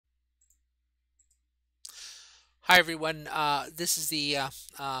Hi, everyone. This is the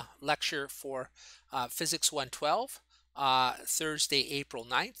lecture for Physics 112, Thursday, April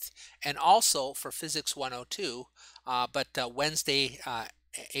 9th, and also for Physics 102, but Wednesday,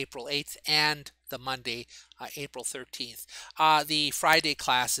 April 8th, and the Monday, April 13th. The Friday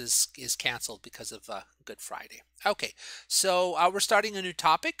class is canceled because of Good Friday. Okay, so we're starting a new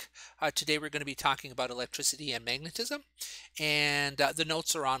topic. Today we're going to be talking about electricity and magnetism. And the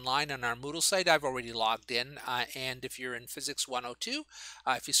notes are online on our Moodle site. I've already logged in. And if you're in Physics 102,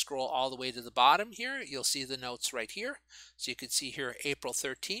 if you scroll all the way to the bottom here, you'll see the notes right here. So you can see here April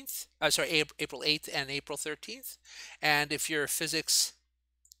 13th, April 8th and April 13th. And if you're Physics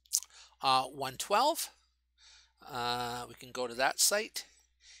 112, we can go to that site.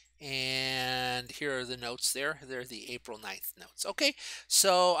 And here are the notes there. They're the April 9th notes. Okay,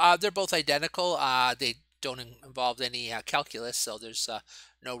 so they're both identical. They don't involve any calculus, so there's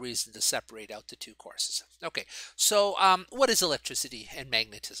no reason to separate out the two courses. Okay, so what is electricity and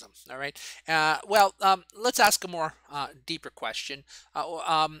magnetism? All right, let's ask a more deeper question.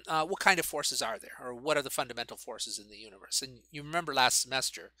 What kind of forces are there, or what are the fundamental forces in the universe? And you remember last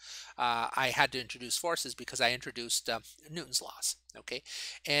semester, I had to introduce forces because I introduced Newton's laws. Okay,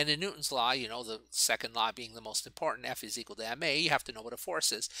 and in Newton's law, you know, the second law being the most important, F is equal to ma, you have to know what a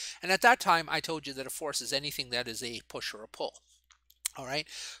force is. And at that time, I told you that a force is anything that is a push or a pull. All right,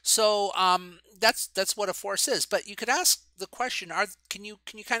 so that's what a force is. But you could ask the question: can you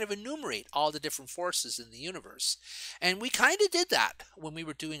kind of enumerate all the different forces in the universe? And we kind of did that when we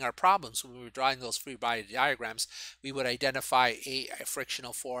were doing our problems. When we were drawing those free body diagrams, we would identify a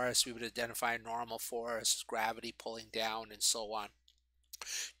frictional force, we would identify a normal force, gravity pulling down, and so on,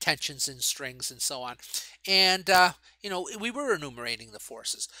 tensions in strings and so on. And we were enumerating the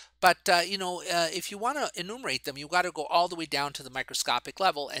forces, but if you want to enumerate them, you got to go all the way down to the microscopic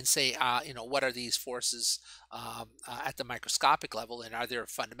level and say, what are these forces at the microscopic level, and are there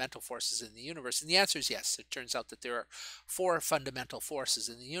fundamental forces in the universe? And the answer is yes. It turns out that there are four fundamental forces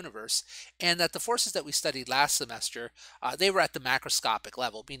in the universe, and that the forces that we studied last semester, they were at the macroscopic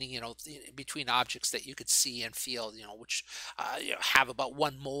level, meaning between objects that you could see and feel, which have about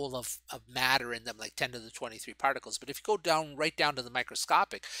 1 mole of matter in them, like 10 to the 23 particles. But if you go right down to the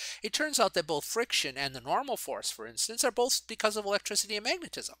microscopic, it turns out that both friction and the normal force, for instance, are both because of electricity and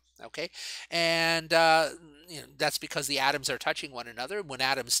magnetism. Okay, and that's because the atoms are touching one another. When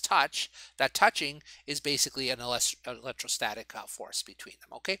atoms touch, that touching is basically an electrostatic force between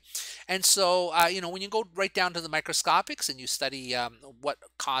them. Okay, and so when you go right down to the microscopics and you study what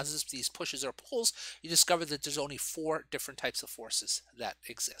causes these pushes or pulls, you discover that there's only four different types of forces that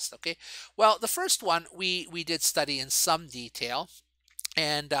exist. Okay, well, the first one we did study in some detail,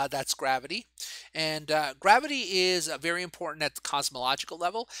 and that's gravity. And gravity is very important at the cosmological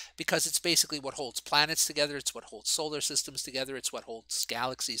level because it's basically what holds planets together, it's what holds solar systems together, it's what holds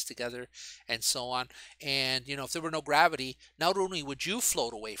galaxies together, and so on. And if there were no gravity, not only would you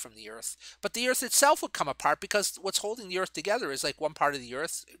float away from the Earth, but the Earth itself would come apart, because what's holding the Earth together is like one part of the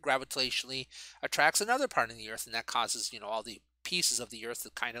Earth gravitationally attracts another part of the Earth, and that causes all the pieces of the Earth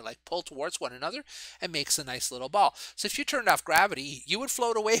that kind of like pull towards one another and makes a nice little ball. So if you turned off gravity, you would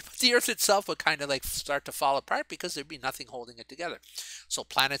float away, but the Earth itself would kind of like start to fall apart because there'd be nothing holding it together. So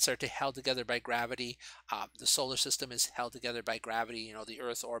planets are held together by gravity. The solar system is held together by gravity. The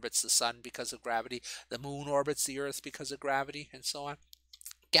Earth orbits the sun because of gravity. The moon orbits the Earth because of gravity, and so on.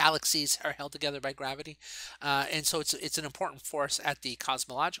 Galaxies are held together by gravity, and so it's an important force at the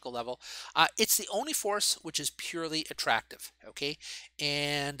cosmological level. It's the only force which is purely attractive. Okay,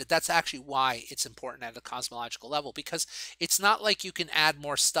 and that's actually why it's important at a cosmological level, because it's not like you can add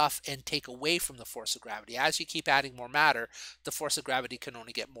more stuff and take away from the force of gravity. As you keep adding more matter, the force of gravity can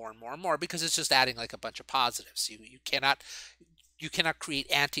only get more and more and more, because it's just adding like a bunch of positives. You cannot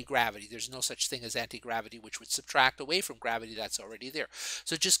create anti-gravity. There's no such thing as anti-gravity, which would subtract away from gravity that's already there.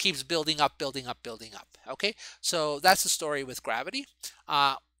 So it just keeps building up, building up, building up. Okay, so that's the story with gravity.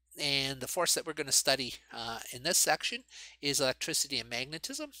 And the force that we're going to study in this section is electricity and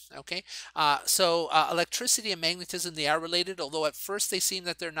magnetism. Okay, electricity and magnetism, they are related, although at first they seem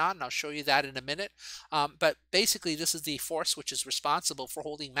that they're not, and I'll show you that in a minute. But basically, this is the force which is responsible for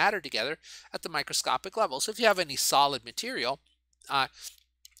holding matter together at the microscopic level. So if you have any solid material, uh,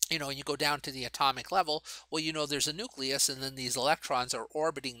 and you go down to the atomic level, well, there's a nucleus, and then these electrons are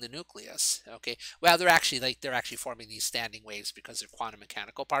orbiting the nucleus. Okay, well, they're actually forming these standing waves because they're quantum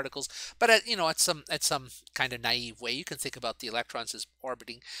mechanical particles. But at some kind of naive way, you can think about the electrons as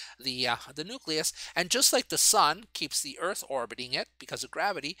orbiting the nucleus. And just like the sun keeps the Earth orbiting it because of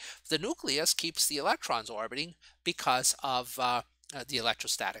gravity, the nucleus keeps the electrons orbiting because of the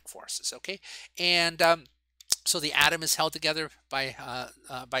electrostatic forces. Okay, and So the atom is held together by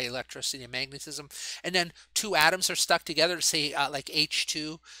electricity and magnetism, and then two atoms are stuck together. Say like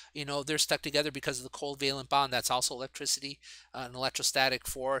H2, they're stuck together because of the covalent bond. That's also electricity, an electrostatic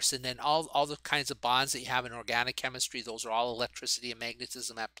force, and then all the kinds of bonds that you have in organic chemistry. Those are all electricity and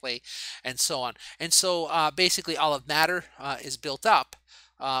magnetism at play, and so on. And so basically, all of matter is built up.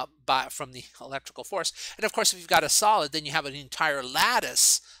 From the electrical force. And of course, if you've got a solid, then you have an entire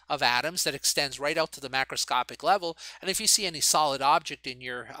lattice of atoms that extends right out to the macroscopic level. And if you see any solid object in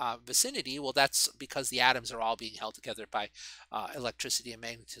your vicinity, well, that's because the atoms are all being held together by electricity and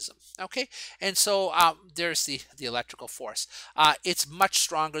magnetism. Okay, and so there's the electrical force. It's much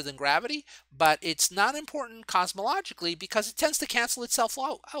stronger than gravity, but it's not important cosmologically because it tends to cancel itself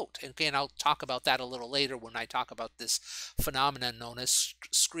out. And again, I'll talk about that a little later when I talk about this phenomenon known as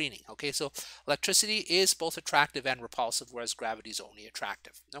screening. Okay, so electricity is both attractive and repulsive, whereas gravity is only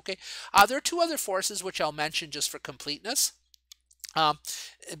attractive. Okay, there are two other forces which I'll mention just for completeness, um,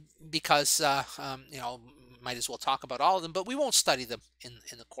 because might as well talk about all of them, but we won't study them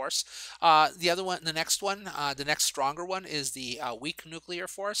in the course. The next stronger one is the weak nuclear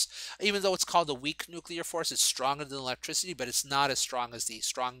force. Even though it's called the weak nuclear force, it's stronger than electricity, but it's not as strong as the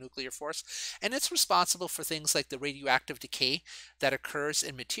strong nuclear force. And it's responsible for things like the radioactive decay that occurs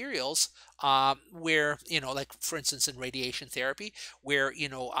in materials where, like for instance in radiation therapy, where,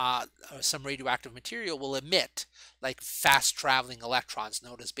 some radioactive material will emit like fast traveling electrons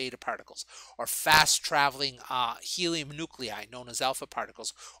known as beta particles, or fast traveling helium nuclei known as alpha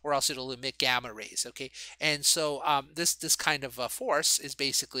particles, or else it'll emit gamma rays. Okay, and so this kind of force is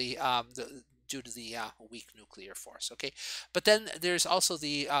basically due to the weak nuclear force. Okay, but then there's also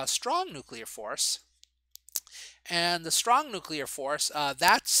the strong nuclear force. And the strong nuclear force,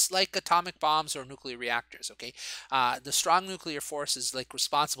 that's like atomic bombs or nuclear reactors, okay? The strong nuclear force is like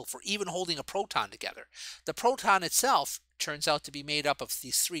responsible for even holding a proton together. The proton itself turns out to be made up of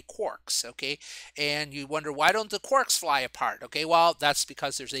these three quarks, okay? And you wonder, why don't the quarks fly apart? Okay, well, that's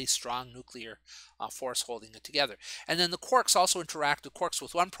because there's a strong nuclear force holding it together. And then the quarks also interact, the quarks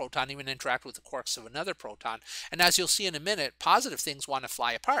with one proton even interact with the quarks of another proton. And as you'll see in a minute, positive things want to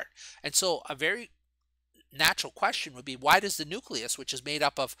fly apart. And so a very natural question would be, why does the nucleus, which is made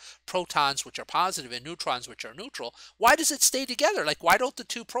up of protons which are positive and neutrons which are neutral, why does it stay together? Like, why don't the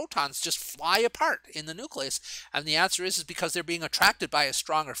two protons just fly apart in the nucleus? And the answer is because they're being attracted by a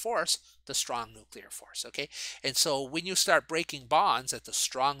stronger force, the strong nuclear force. Okay, and so when you start breaking bonds at the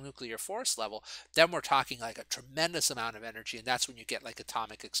strong nuclear force level, then we're talking like a tremendous amount of energy, and that's when you get like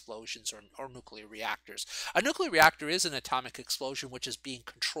atomic explosions or nuclear reactors. A nuclear reactor is an atomic explosion which is being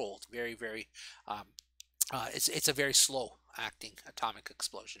controlled very, very it's a very slow acting atomic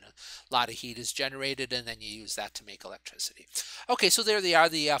explosion. A lot of heat is generated, and then you use that to make electricity. Okay, so there they are,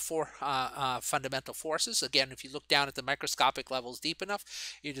 the four fundamental forces. Again, if you look down at the microscopic levels deep enough,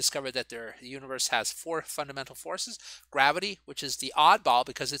 you discover that the universe has four fundamental forces. Gravity, which is the oddball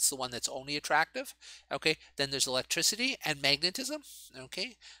because it's the one that's only attractive. Okay, then there's electricity and magnetism.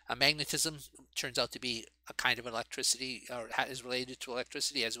 Okay, magnetism turns out to be a kind of electricity, or is related to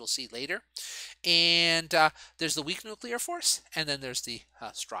electricity, as we'll see later. And there's the weak nuclear force, and then there's the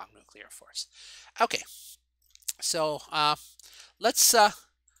strong nuclear force. Okay, so let's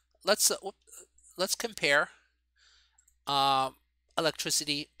let's compare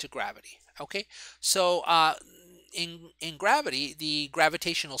electricity to gravity. Okay, so in gravity, the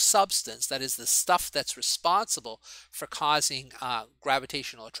gravitational substance, that is the stuff that's responsible for causing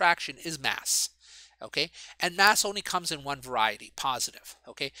gravitational attraction, is mass. Okay, and mass only comes in one variety, positive.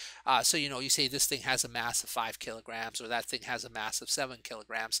 Okay, so you say this thing has a mass of 5 kilograms, or that thing has a mass of 7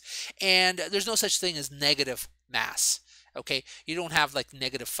 kilograms, and there's no such thing as negative mass. Okay, you don't have like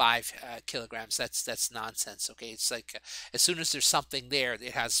 -5 kilograms. That's nonsense. Okay, it's like as soon as there's something there,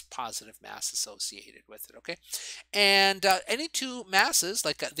 it has positive mass associated with it. Okay, and any two masses,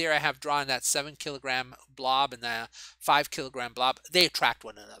 like there I have drawn that 7 kilogram blob and the 5 kilogram blob, they attract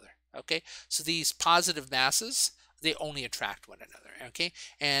one another. Okay, so these positive masses, they only attract one another. Okay,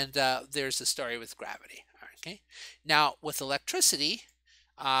 and there's the story with gravity. Okay, now with electricity,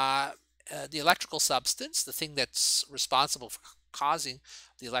 the electrical substance, the thing that's responsible for causing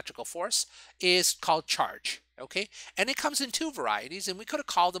the electrical force, is called charge. Okay, and it comes in two varieties, and we could have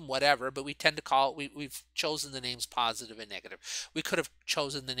called them whatever, but we tend to call we've chosen the names positive and negative. We could have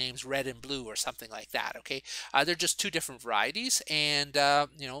chosen the names red and blue or something like that. Okay, they're just two different varieties, and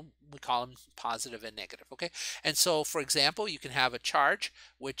we call them positive and negative. Okay, and so for example, you can have a charge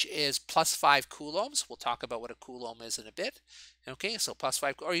which is +5 coulombs. We'll talk about what a coulomb is in a bit. Okay, so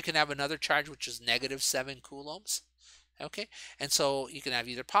 +5, or you can have another charge which is -7 coulombs. Okay, and so you can have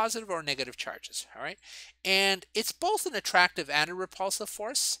either positive or negative charges. All right, and it's both an attractive and a repulsive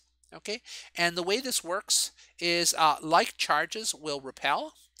force. Okay, and the way this works is like charges will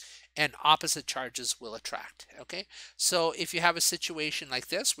repel and opposite charges will attract. Okay, so if you have a situation like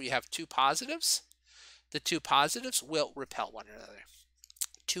this where you have two positives, the two positives will repel one another.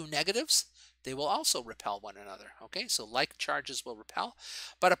 Two negatives, they will also repel one another. Okay, so like charges will repel,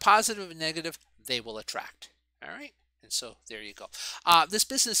 but a positive and negative, they will attract. All right. And so there you go. This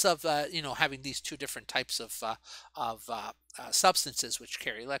business of having these two different types of substances which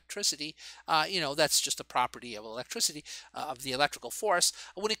carry electricity, that's just a property of electricity, of the electrical force.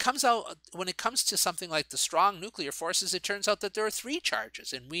 When it comes to something like the strong nuclear forces, it turns out that there are three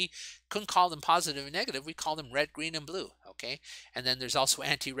charges, and we couldn't call them positive and negative. We call them red, green, and blue. Okay, and then there's also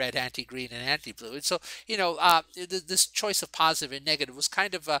anti-red, anti-green, and anti-blue. And so this choice of positive and negative was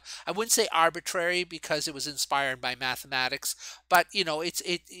kind of I wouldn't say arbitrary because it was inspired by mathematics, but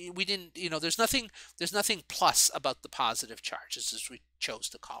we didn't there's nothing plus about the positive charges, as we chose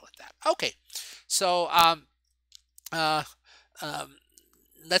to call it that. Okay, so uh, um,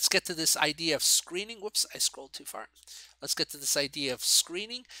 let's get to this idea of screening. Whoops, I scrolled too far. Let's get to this idea of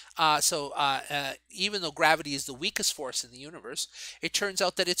screening. Even though gravity is the weakest force in the universe, it turns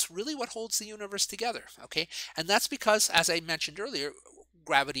out that it's really what holds the universe together. Okay, and that's because, as I mentioned earlier,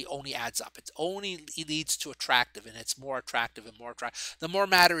 gravity only adds up. It only leads to attractive, and it's more attractive and more attractive. The more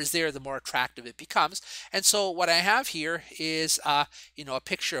matter is there, the more attractive it becomes. And so what I have here is, a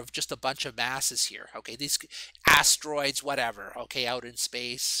picture of just a bunch of masses here. Okay, these asteroids, whatever. Okay, out in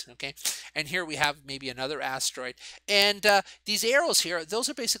space. Okay, and here we have maybe another asteroid, and these arrows here, those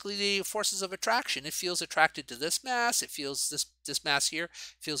are basically the forces of attraction. It feels attracted to this mass. It feels this mass here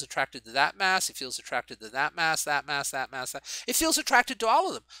feels attracted to that mass. It feels attracted to that mass, that mass, that mass. It feels attracted to all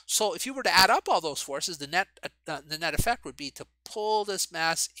of them. So if you were to add up all those forces, the net effect would be to pull this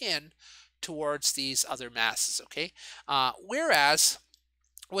mass in towards these other masses. Okay, whereas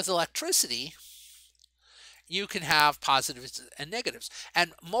with electricity, you can have positives and negatives.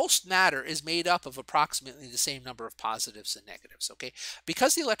 And most matter is made up of approximately the same number of positives and negatives, okay?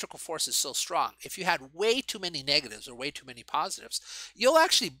 Because the electrical force is so strong, if you had way too many negatives or way too many positives, you'll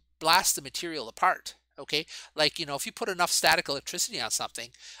actually blast the material apart. Okay, like if you put enough static electricity on something,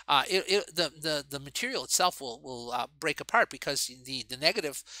 the material itself will break apart because the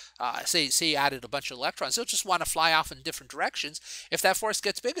negative, say you added a bunch of electrons, they'll just want to fly off in different directions. If that force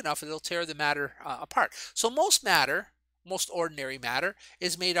gets big enough, it'll tear the matter apart. So most ordinary matter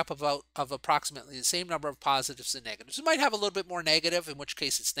is made up of approximately the same number of positives and negatives. It might have a little bit more negative, in which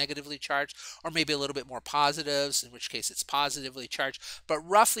case it's negatively charged, or maybe a little bit more positives, in which case it's positively charged, but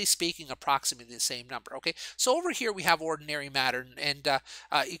roughly speaking, approximately the same number. Okay, so over here we have ordinary matter, and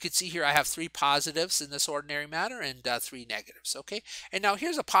you can see here I have 3 positives in this ordinary matter and 3 negatives. Okay, and now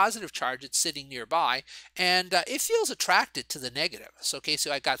here's a positive charge. It's sitting nearby, and it feels attracted to the negatives. Okay,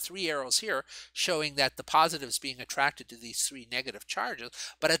 so I got 3 arrows here showing that the positive is being attracted to these 3 negative charges,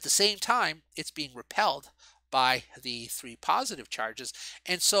 but at the same time it's being repelled by the 3 positive charges.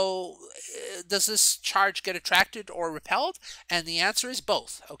 And so does this charge get attracted or repelled? And the answer is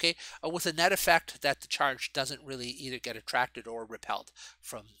both. Okay, with a net effect that the charge doesn't really either get attracted or repelled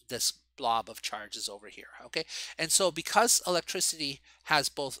from this blob of charges over here. Okay, and so because electricity has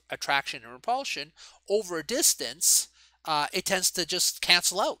both attraction and repulsion over a distance, it tends to just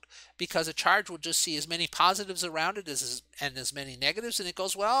cancel out, because a charge will just see as many positives around it and as many negatives, and it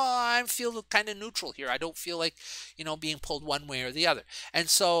goes, well, I feel kind of neutral here. I don't feel like being pulled one way or the other. And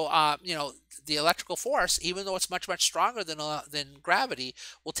so the electrical force, even though it's much stronger than gravity,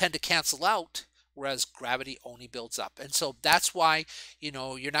 will tend to cancel out, whereas gravity only builds up. And so that's why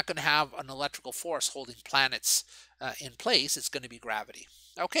you're not going to have an electrical force holding planets in place. It's going to be gravity.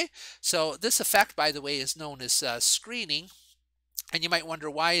 Okay, so this effect, by the way, is known as screening. And you might wonder,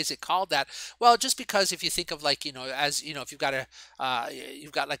 why is it called that? Well, just because if you think of, like, if you've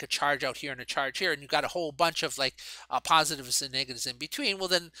got like a charge out here and a charge here, and you've got a whole bunch of like positives and negatives in between, well,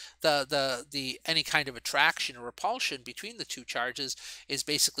 then the any kind of attraction or repulsion between the two charges is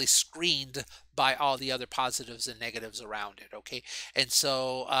basically screened by all the other positives and negatives around it. Okay, and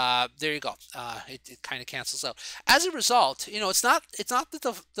so there you go. It kind of cancels out. As a result, it's not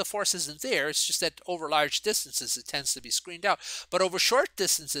that the force isn't there. It's just that over large distances it tends to be screened out. But over short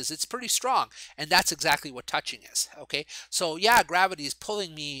distances, it's pretty strong, and that's exactly what touching is. Okay, so yeah, gravity is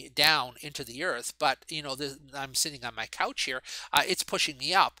pulling me down into the earth, but I'm sitting on my couch here. It's pushing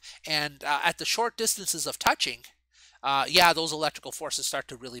me up, and at the short distances of touching, yeah, those electrical forces start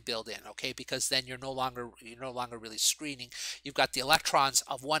to really build in, okay? Because then you're no longer really screening. You've got the electrons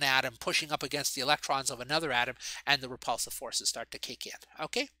of one atom pushing up against the electrons of another atom, and the repulsive forces start to kick in,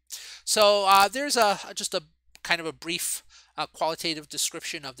 okay? So there's just a kind of a brief qualitative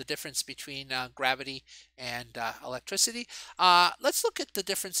description of the difference between gravity and electricity. Let's look at the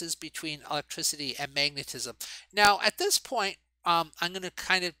differences between electricity and magnetism. Now, at this point, I'm going to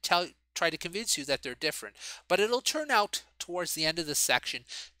kind of try to convince you that they're different, but it'll turn out towards the end of this section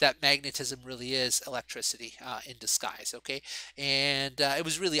that magnetism really is electricity in disguise. Okay, and it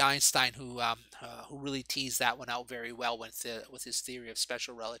was really Einstein who really teased that one out very well with his theory of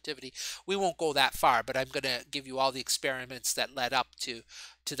special relativity. We won't go that far, but I'm going to give you all the experiments that led up to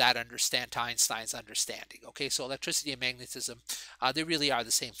to Einstein's understanding. Okay, so electricity and magnetism, they really are the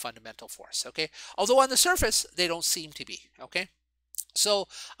same fundamental force. Okay, although on the surface they don't seem to be. Okay. So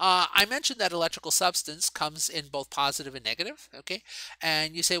I mentioned that electrical substance comes in both positive and negative, okay?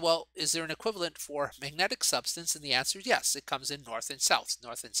 And you say, well, is there an equivalent for magnetic substance? And the answer is yes, it comes in north and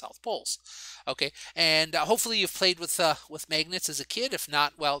south poles, okay? And hopefully you've played with magnets as a kid. If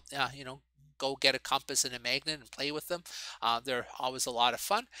not, well, go get a compass and a magnet and play with them. They're always a lot of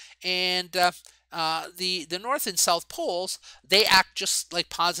fun. And the north and south poles, they act just like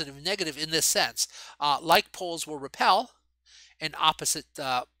positive and negative in this sense. Like poles will repel, and opposite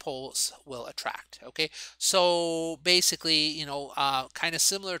poles will attract. Okay, so basically, kind of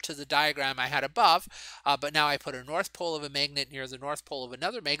similar to the diagram I had above, but now I put a north pole of a magnet near the north pole of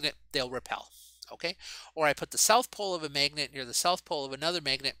another magnet, they'll repel. Okay, or I put the south pole of a magnet near the south pole of another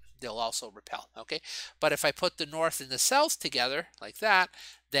magnet, they'll also repel. Okay, but if I put the north and the south together like that,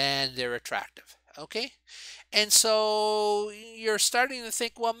 then they're attractive. Okay, and so you're starting to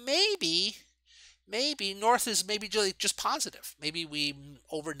think, well, maybe north is maybe just positive. Maybe we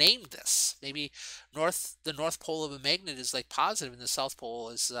overnamed this. Maybe the north pole of a magnet is like positive, and the south pole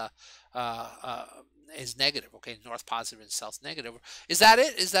uh, uh, is negative. Okay, north positive and south negative. Is that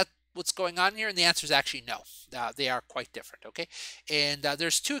it? Is that what's going on here? And the answer is actually no. They are quite different. Okay, and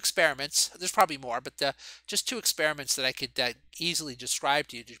there's two experiments. There's probably more, but just two experiments that I could easily describe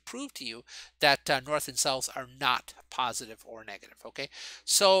to you to prove to you that north and south are not positive or negative. Okay,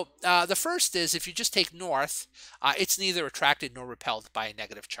 so the first is if you just take north, it's neither attracted nor repelled by a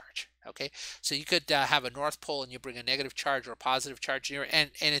negative charge. Okay, so you could have a north pole and you bring a negative charge or a positive charge near it,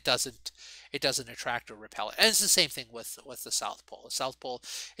 and it doesn't attract or repel it. And it's the same thing with the south pole. The south pole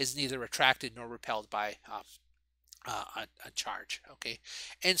is neither attracted nor repelled by a charge. Okay,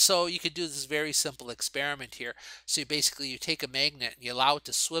 and so you could do this very simple experiment here. So basically you take a magnet and you allow it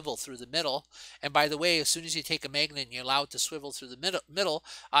to swivel through the middle, and by the way, as soon as you take a magnet and you allow it to swivel through the middle,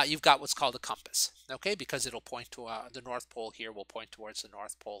 you've got what's called a compass. Okay, because it'll point to the north pole here will point towards the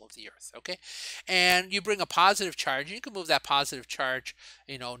north pole of the earth. Okay, and you bring a positive charge, and you can move that positive charge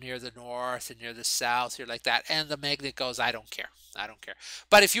near the north and near the south here like that, and the magnet goes, I don't care.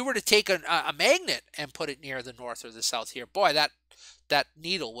 But if you were to take a magnet and put it near the north or the south here, boy, that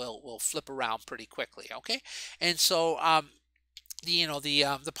needle will flip around pretty quickly. Okay, and so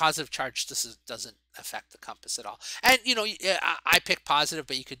the positive charge doesn't affect the compass at all. And I picked positive,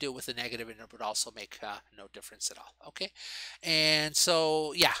 but you could do it with a negative, and it would also make no difference at all. Okay, and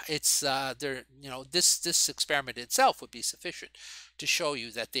so yeah, it's there. This experiment itself would be sufficient to show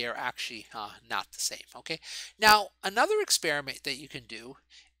you that they are actually not the same. Okay, now another experiment that you can do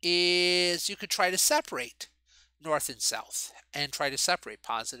is you could try to separate north and south and try to separate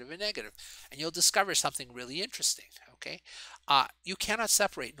positive and negative, and you'll discover something really interesting. Okay, you cannot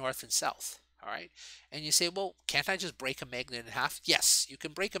separate north and south. All right, and you say, well, can't I just break a magnet in half? Yes, you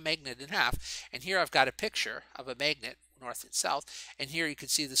can break a magnet in half, and here I've got a picture of a magnet north and south, and here you can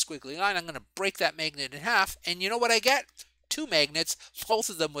see the squiggly line. I'm going to break that magnet in half, and you know what I get? Two magnets, both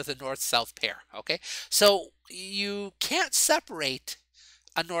of them with a north-south pair. Okay, so you can't separate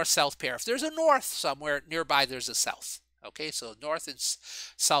a north-south pair. If there's a north somewhere nearby, there's a south. Okay, so north and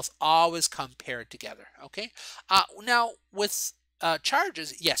south always come paired together. Okay, now with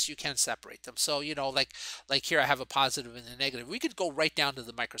charges, yes, you can separate them. So like here I have a positive and a negative. We could go right down to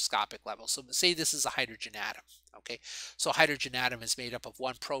the microscopic level. So say this is a hydrogen atom. Okay, so a hydrogen atom is made up of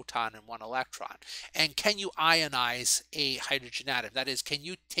one proton and one electron. And can you ionize a hydrogen atom? That is, can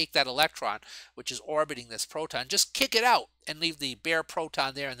you take that electron, which is orbiting this proton, just kick it out and leave the bare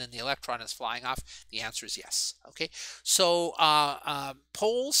proton there, and then the electron is flying off? The answer is yes. Okay, so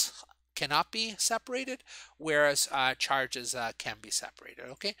poles cannot be separated, whereas charges can be separated.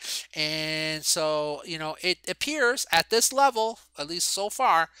 Okay, and so it appears at this level, at least so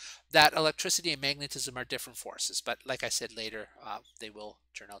far, that electricity and magnetism are different forces. But like I said, later they will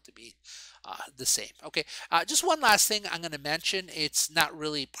turn out to be the same. Okay, just one last thing I'm going to mention. It's not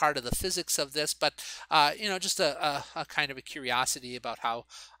really part of the physics of this, but just a kind of a curiosity about how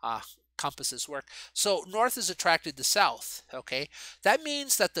compasses work. So north is attracted to south. Okay, that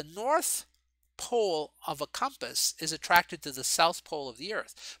means that the north pole of a compass is attracted to the south pole of the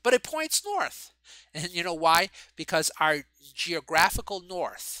earth, but it points north. And you know why? Because our geographical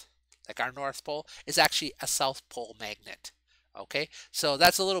north, like our north pole, is actually a south pole magnet. Okay, so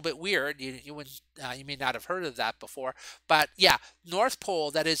that's a little bit weird. You may not have heard of that before, but yeah, north pole,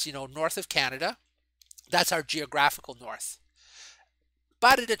 that is north of Canada, that's our geographical north,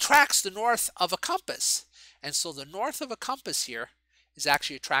 but it attracts the north of a compass. And so the north of a compass here is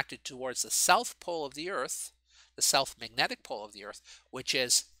actually attracted towards the south pole of the earth, the south magnetic pole of the earth, which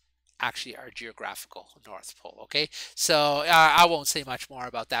is actually our geographical north pole. Okay, so I won't say much more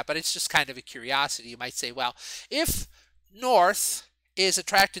about that, but it's just kind of a curiosity. You might say, well, if north is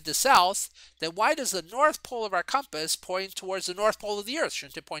attracted to south, then why does the north pole of our compass point towards the north pole of the earth?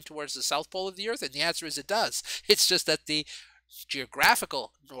 Shouldn't it point towards the south pole of the earth? And the answer is it does. It's just that the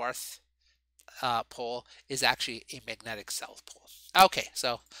geographical north pole is actually a magnetic south pole. Okay,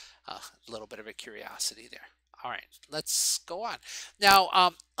 so a little bit of a curiosity there. All right, let's go on.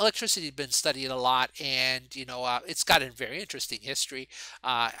 Now, electricity has been studied a lot, and it's got a very interesting history,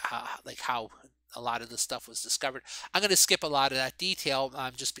 like how a lot of the stuff was discovered. I'm going to skip a lot of that detail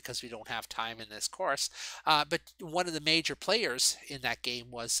just because we don't have time in this course. But one of the major players in that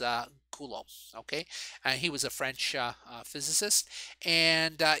game was Coulomb. Okay, he was a French physicist,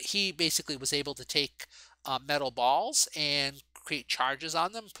 and he basically was able to take metal balls and create charges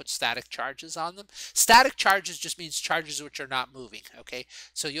on them, put static charges on them. Static charges just means charges which are not moving. Okay,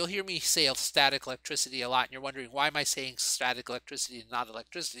 so you'll hear me say static electricity a lot, and you're wondering, why am I saying static electricity and not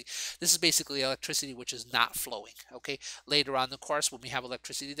electricity? This is basically electricity which is not flowing. Okay, later on in the course, when we have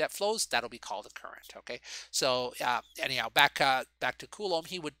electricity that flows, that'll be called a current. Okay, so anyhow, back to Coulomb.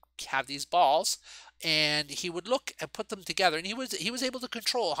 He would have these balls, and he would look and put them together, and he was able to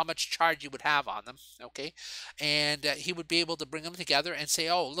control how much charge you would have on them. Okay, and he would be able to bring them together and say,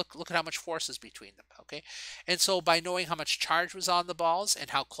 oh, look at how much force is between them. Okay, and so by knowing how much charge was on the balls and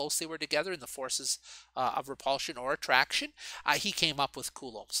how close they were together and the forces of repulsion or attraction, he came up with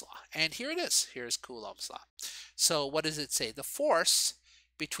Coulomb's law. And here it is. Here's Coulomb's law. So what does it say? The force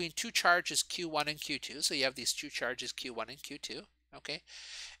between two charges Q1 and Q2, so you have these two charges Q1 and Q2, okay,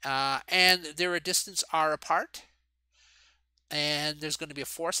 and they're a distance r apart, and there's going to be a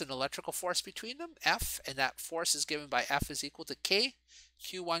force, an electrical force between them, F, and that force is given by F is equal to K,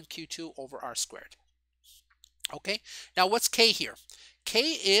 Q1, Q2 over R squared. Okay, now what's K here? K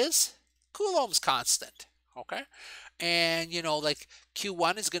is Coulomb's constant, okay? And like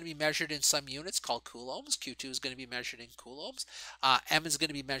Q1 is going to be measured in some units called coulombs. Q2 is going to be measured in coulombs. M is going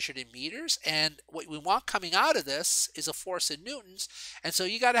to be measured in meters. And what we want coming out of this is a force in newtons. And so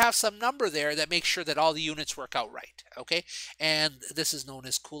you got to have some number there that makes sure that all the units work out right. Okay. And this is known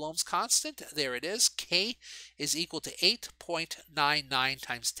as Coulomb's constant. There it is. K is equal to 8.99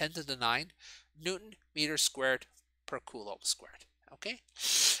 times 10 to the 9 Newton meters squared per Coulomb squared. Okay.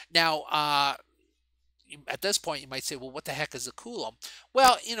 Now, at this point, you might say, well, what the heck is a Coulomb?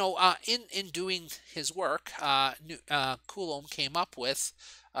 Well, in doing his work, Coulomb came up with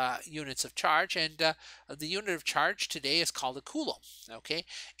units of charge, and the unit of charge today is called a Coulomb. Okay,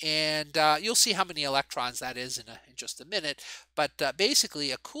 and you'll see how many electrons that is in just a minute. But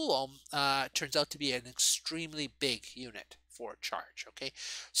basically, a Coulomb turns out to be an extremely big unit for charge. Okay,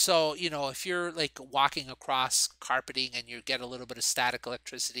 so if you're like walking across carpeting and you get a little bit of static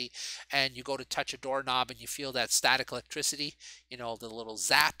electricity, and you go to touch a doorknob and you feel that static electricity, the little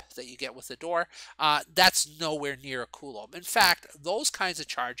zap that you get with the door, that's nowhere near a Coulomb. In fact, those kinds of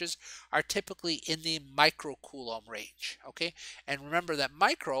charges are typically in the microcoulomb range. Okay, and remember that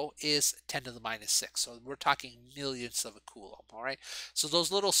micro is 10 to the minus 6, so we're talking millionths of a Coulomb. All right, so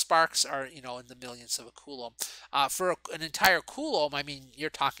those little sparks are in the millionths of a Coulomb. For an entire Coulomb, I mean, you're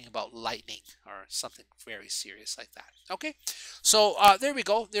talking about lightning or something very serious like that. Okay, so there we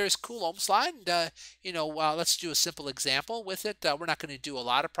go. There's Coulomb's law, and let's do a simple example with it. We're not going to do a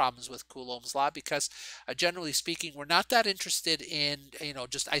lot of problems with Coulomb's law because, generally speaking, we're not that interested in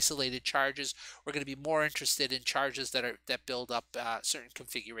just isolated charges. We're going to be more interested in charges that build up certain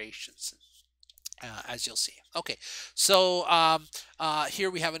configurations as you'll see. Okay, so here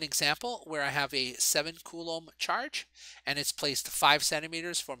we have an example where I have a 7 coulomb charge and it's placed 5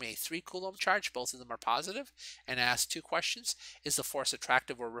 centimeters from a 3 coulomb charge. Both of them are positive, and I ask two questions. Is the force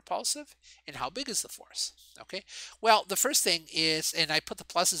attractive or repulsive, and how big is the force? Okay, well, the first thing is, and I put the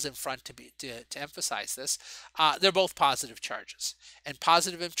pluses in front to emphasize this, they're both positive charges, and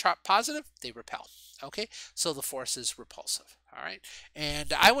positive and positive, they repel. Okay, so the force is repulsive. All right,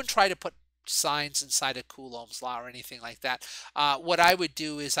 and I wouldn't try to put signs inside of Coulomb's law or anything like that. What I would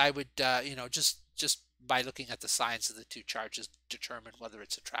do is I would, just by looking at the signs of the two charges, determine whether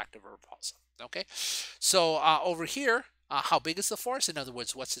it's attractive or repulsive. Okay, so over here, how big is the force? In other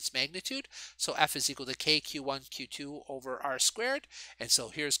words, what's its magnitude? So F is equal to K Q1 Q2 over R squared. And so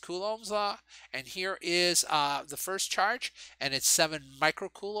here's Coulomb's law. And here is the first charge, and it's 7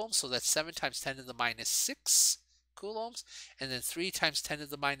 microcoulombs. So that's 7 times 10 to the minus 6 coulombs, and then 3 times 10 to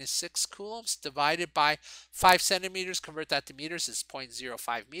the minus 6 coulombs divided by 5 centimeters. Convert that to meters is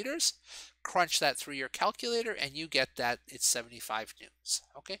 0.05 meters. Crunch that through your calculator, and you get that it's 75 newtons.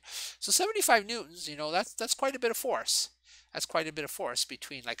 Okay, so 75 newtons, that's quite a bit of force. That's quite a bit of force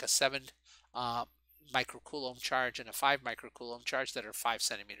between like a 7 microcoulomb charge and a 5 microcoulomb charge that are 5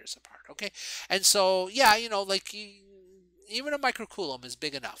 centimeters apart. Okay, and so yeah, even a microcoulomb is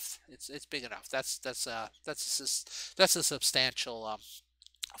big enough. It's big enough. That's a substantial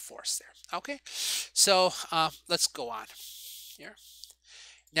force there. Okay, so let's go on here.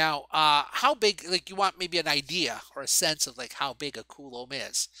 Now, how big? Like, you want maybe an idea or a sense of like how big a coulomb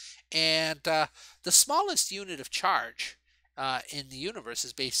is, and the smallest unit of charge in the universe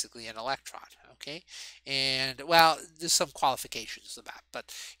is basically an electron. Okay, and well, there's some qualifications to that,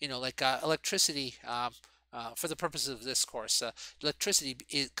 but like electricity. For the purposes of this course, electricity,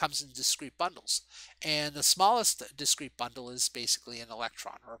 it comes in discrete bundles, and the smallest discrete bundle is basically an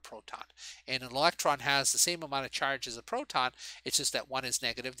electron or a proton. And an electron has the same amount of charge as a proton. It's just that one is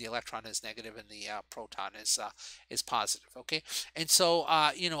negative, the electron is negative, and the proton is positive. Okay, and so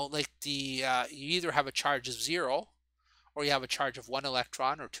you either have a charge of 0, or you have a charge of 1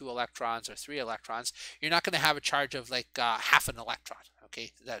 electron or 2 electrons or 3 electrons. You're not going to have a charge of like half an electron.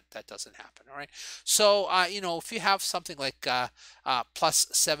 Okay, that doesn't happen. All right, so if you have something like plus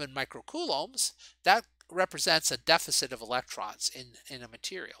 7 microcoulombs, that represents a deficit of electrons in a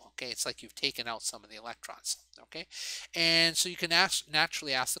material. Okay, it's like you've taken out some of the electrons. Okay, and so you can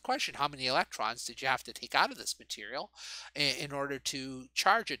naturally ask the question, how many electrons did you have to take out of this material in order to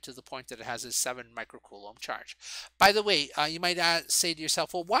charge it to the point that it has a 7 microcoulomb charge? By the way, you might say to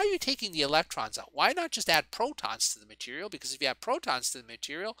yourself, well, why are you taking the electrons out? Why not just add protons to the material? Because if you add protons to the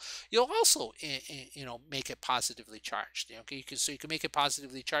material, you'll also make it positively charged. Okay, so you can make it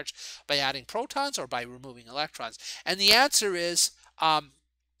positively charged by adding protons or by removing electrons. And the answer is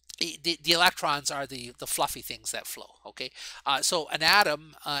the electrons are the fluffy things that flow. Okay, so an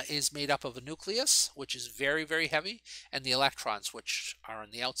atom is made up of a nucleus, which is very, very heavy, and the electrons, which are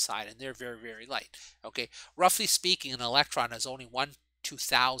on the outside, and they're very, very light. Okay, roughly speaking, an electron is only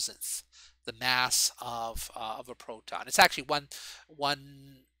 1/2000th the mass of a proton. It's actually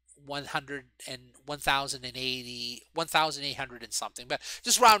 100 and 1,800 and something, but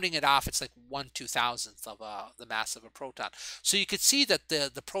just rounding it off, it's like 1/2000th of the mass of a proton. So you could see that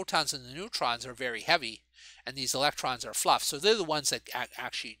the protons and the neutrons are very heavy, and these electrons are fluff. So they're the ones that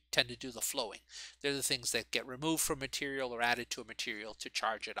actually tend to do the flowing. They're the things that get removed from material or added to a material to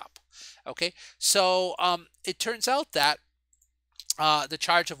charge it up. Okay, so it turns out that the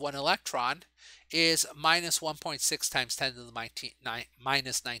charge of 1 electron is minus 1.6 times 10 to the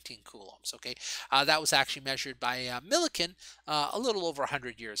minus 19 coulombs. Okay, that was actually measured by Millikan a little over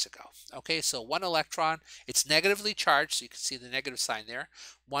 100 years ago. Okay, so 1 electron, it's negatively charged, so you can see the negative sign there,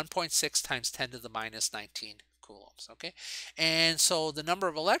 1.6 times 10 to the minus 19 coulombs. Okay, and so the number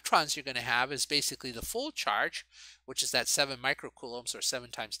of electrons you're going to have is basically the full charge, which is that 7 microcoulombs, or 7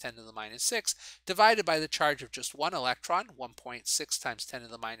 times 10 to the minus 6, divided by the charge of just 1 electron, 1.6 times 10 to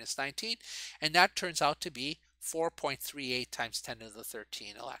the minus 19, and that turns out to be 4.38 times 10 to the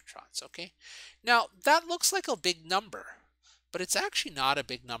 13 electrons. Okay, now that looks like a big number, but it's actually not a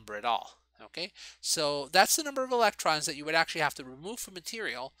big number at all. Okay, so that's the number of electrons that you would actually have to remove from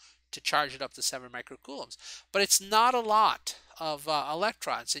material to charge it up to 7 microcoulombs. But it's not a lot of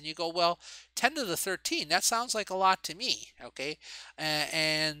electrons. And you go, well, 10 to the 13, that sounds like a lot to me. Okay,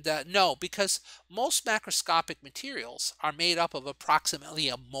 no, because most macroscopic materials are made up of approximately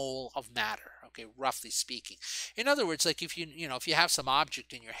a mole of matter. Okay, roughly speaking. In other words, like if if you have some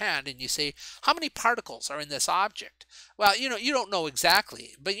object in your hand and you say, how many particles are in this object? Well, you don't know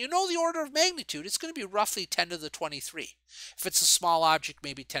exactly, but you know the order of magnitude. It's going to be roughly 10 to the 23. If it's a small object,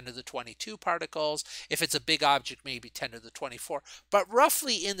 maybe 10 to the 22 particles. If it's a big object, maybe 10 to the 24. But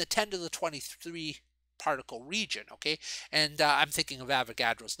roughly in the 10 to the 23 particle region, okay? And I'm thinking of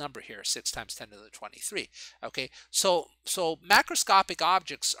Avogadro's number here, 6 times 10 to the 23, okay? So macroscopic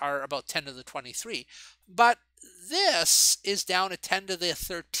objects are about 10 to the 23, but this is down at 10 to the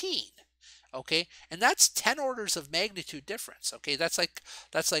 13, okay? And that's 10 orders of magnitude difference, okay? That's like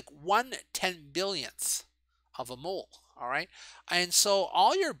 1/10 billionth of a mole, all right? And so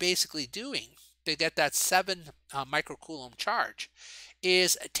all you're basically doing to get that 7 microcoulomb charge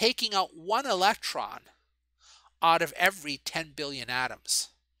is taking out one electron out of every 10 billion atoms.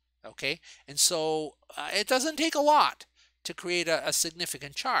 Okay, and so it doesn't take a lot to create a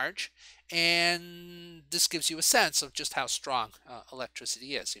significant charge, and this gives you a sense of just how strong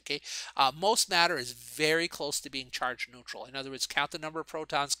electricity is. Okay, most matter is very close to being charge neutral. In other words, count the number of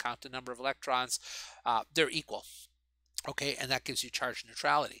protons, count the number of electrons, they're equal. Okay, and that gives you charge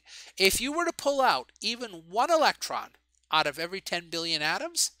neutrality. If you were to pull out even one electron out of every 10 billion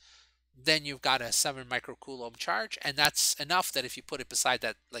atoms, then you've got a 7 microcoulomb charge, and that's enough that if you put it beside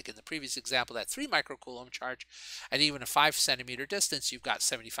that, like in the previous example, that 3 microcoulomb charge, at even a 5 centimeter distance, you've got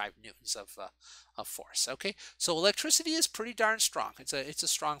 75 newtons of force. Okay, so electricity is pretty darn strong. It's a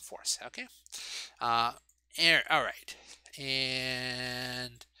strong force. Okay, all right,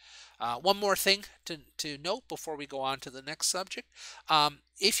 and one more thing to note before we go on to the next subject.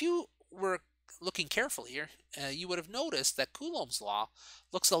 If you were looking carefully here, you would have noticed that Coulomb's law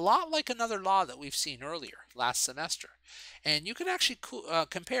looks a lot like another law that we've seen earlier last semester. And you can actually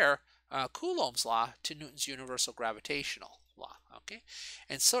compare Coulomb's law to Newton's universal gravitational law. Okay,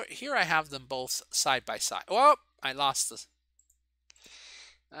 and so here I have them both side by side. Oh, I lost the.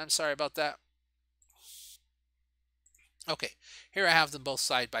 I'm sorry about that. Okay, here I have them both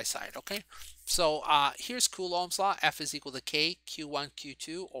side by side, okay? So here's Coulomb's law, F is equal to K, Q1,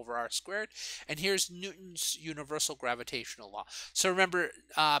 Q2 over R squared. And here's Newton's universal gravitational law. So remember,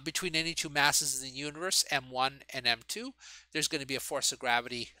 between any two masses in the universe, M1 and M2, there's going to be a force of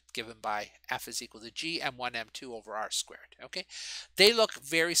gravity given by F is equal to G, M1, M2 over R squared, okay? They look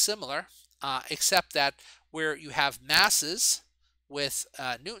very similar, except that where you have masses with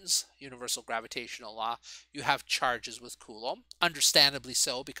Newton's universal gravitational law, you have charges with Coulomb. Understandably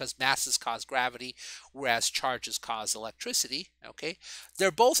so, because masses cause gravity, whereas charges cause electricity. Okay, they're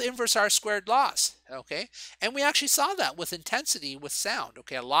both inverse R squared laws. Okay, and we actually saw that with intensity with sound.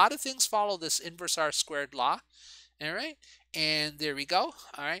 Okay, a lot of things follow this inverse R squared law. All right, and there we go.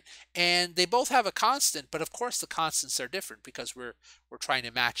 All right, and they both have a constant, but of course the constants are different because we're trying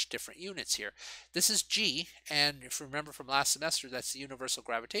to match different units here. This is G, and if you remember from last semester, that's the universal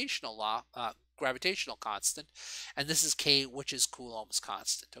gravitational law, gravitational constant, and this is K, which is Coulomb's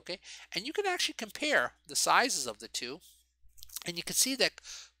constant. Okay, and you can actually compare the sizes of the two, and you can see that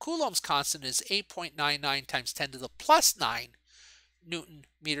Coulomb's constant is 8.99 times 10 to the plus 9 Newton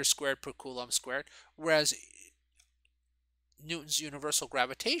meter squared per Coulomb squared, whereas Newton's universal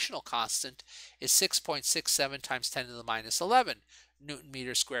gravitational constant is 6.67 times 10 to the minus 11 Newton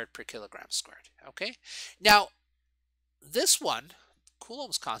meter squared per kilogram squared. Okay, now this one,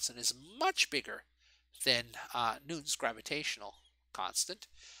 Coulomb's constant, is much bigger than Newton's gravitational constant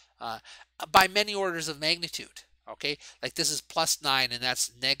by many orders of magnitude. Okay, like this is plus 9 and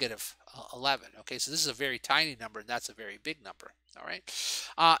that's negative 11. Okay, so this is a very tiny number and that's a very big number. All right,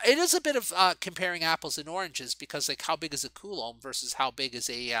 it is a bit of comparing apples and oranges, because like how big is a coulomb versus how big is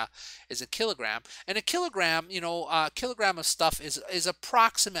a kilogram, and a kilogram, a kilogram of stuff is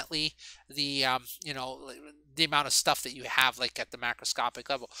approximately the the amount of stuff that you have like at the macroscopic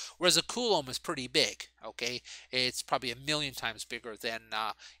level, whereas a coulomb is pretty big. Okay, it's probably 1,000,000 times bigger than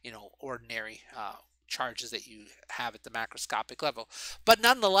ordinary charges that you have at the macroscopic level. But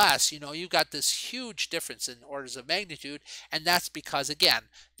nonetheless, you've got this huge difference in orders of magnitude, and that's because, again,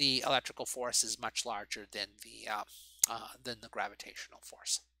 the electrical force is much larger than the gravitational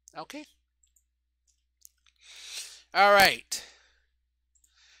force. Okay. All right.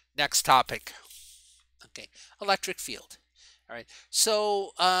 Next topic. Okay, electric field. All right,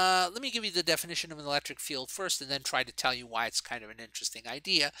 so let me give you the definition of an electric field first and then try to tell you why it's kind of an interesting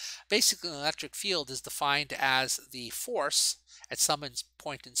idea. Basically, an electric field is defined as the force at some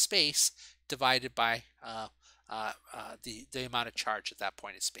point in space divided by the amount of charge at that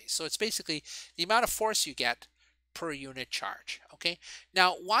point in space. So it's basically the amount of force you get per unit charge. Okay,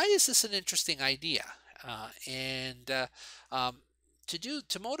 now why is this an interesting idea?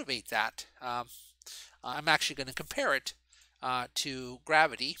 to motivate that, I'm actually going to compare it to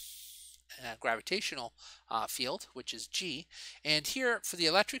gravity, gravitational field, which is G. And here for the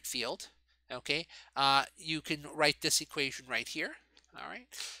electric field, okay, you can write this equation right here. All right,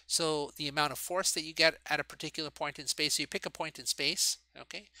 so the amount of force that you get at a particular point in space, so you pick a point in space,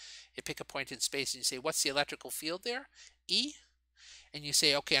 okay, you pick a point in space and you say, what's the electrical field there? E. And you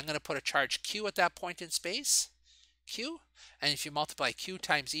say, okay, I'm going to put a charge Q at that point in space, Q, and if you multiply Q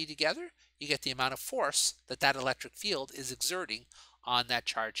times E together, you get the amount of force that that electric field is exerting on that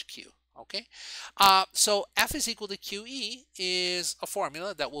charge Q. Okay, so F is equal to QE is a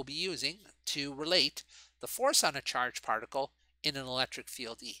formula that we'll be using to relate the force on a charged particle in an electric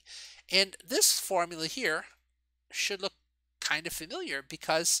field E. And this formula here should look kind of familiar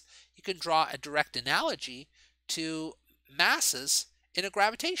because you can draw a direct analogy to masses in a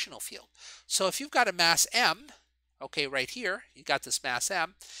gravitational field. So if you've got a mass M, okay, right here, you got this mass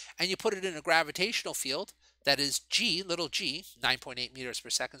M, and you put it in a gravitational field that is G, little g, 9.8 meters per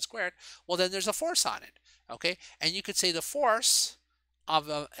second squared, well, then there's a force on it, okay? And you could say the force of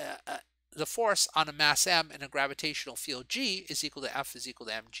the force on a mass M in a gravitational field G is equal to F is equal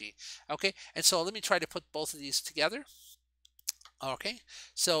to mg, okay? And so let me try to put both of these together. Okay,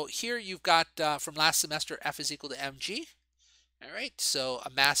 so here you've got from last semester F is equal to mg. All right, so a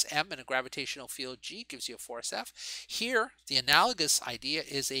mass M and a gravitational field G gives you a force F. Here, the analogous idea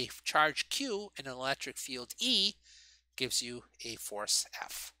is a charge Q in an electric field E gives you a force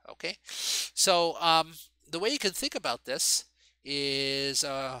F. Okay, so the way you can think about this is,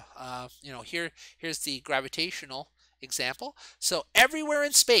 you know, here's the gravitational example. So everywhere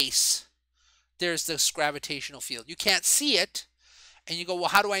in space, there's this gravitational field. You can't see it. And you go, well,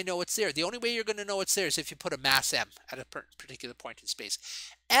 how do I know it's there? The only way you're going to know it's there is if you put a mass M at a particular point in space.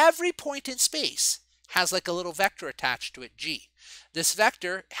 Every point in space has like a little vector attached to it, G. This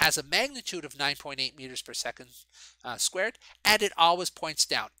vector has a magnitude of 9.8 meters per second squared, and it always points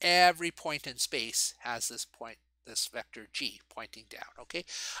down. Every point in space has this vector G pointing down, okay?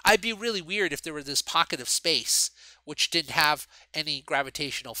 I'd be really weird if there were this pocket of space which didn't have any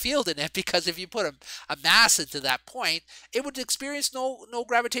gravitational field in it, because if you put a mass into that point, it would experience no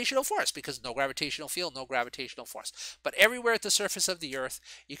gravitational force, because no gravitational field, no gravitational force. But everywhere at the surface of the Earth,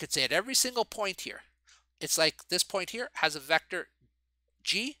 you could say at every single point here, it's like this point here has a vector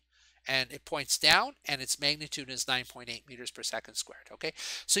G, and it points down, and its magnitude is 9.8 meters per second squared, okay?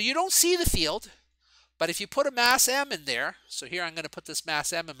 So you don't see the field, but if you put a mass M in there, so here I'm going to put this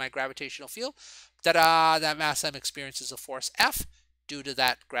mass M in my gravitational field, ta-da, that mass M experiences a force F due to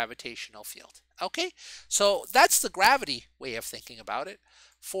that gravitational field. Okay, so that's the gravity way of thinking about it.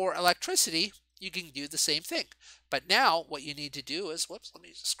 For electricity, you can do the same thing. But now what you need to do is, whoops, let me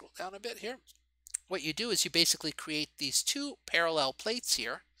just scroll down a bit here. What you do is you basically create these two parallel plates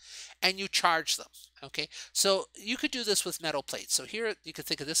here, and you charge them. Okay, so you could do this with metal plates. So here you could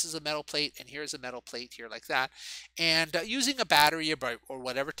think of this as a metal plate, and here's a metal plate here like that. And using a battery or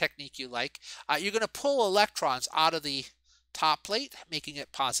whatever technique you like, you're going to pull electrons out of the top plate, making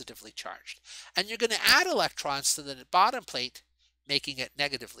it positively charged. And you're going to add electrons to the bottom plate, making it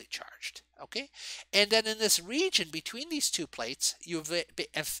negatively charged. Okay, and then in this region between these two plates, you've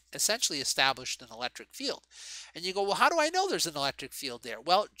essentially established an electric field. And you go, well, how do I know there's an electric field there?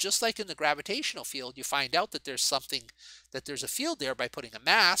 Well, just like in the gravitational field, you find out that there's a field there by putting a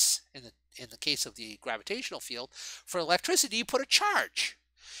mass. In the case of the gravitational field, for electricity, you put a charge.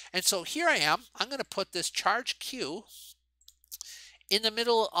 And so here I am. I'm going to put this charge Q in the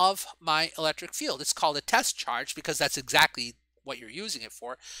middle of my electric field. It's called a test charge because that's exactly what you're using it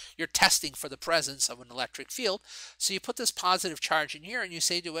for. You're testing for the presence of an electric field. So you put this positive charge in here and you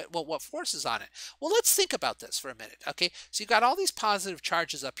say to it, well, what force is on it? Well, let's think about this for a minute. Okay, so you've got all these positive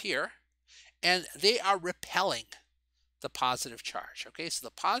charges up here, and they are repelling the positive charge. Okay, so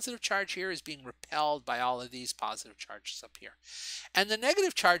the positive charge here is being repelled by all of these positive charges up here. And the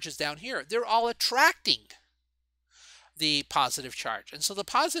negative charges down here, they're all attracting the positive charge. And so the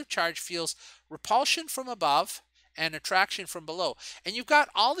positive charge feels repulsion from above and attraction from below. And you've got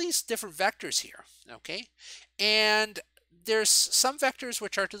all these different vectors here, okay? And there's some vectors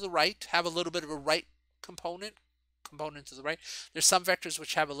which are to the right, have a little bit of a right component to the right. There's some vectors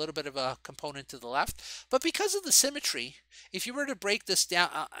which have a little bit of a component to the left. But because of the symmetry, if you were to break this down,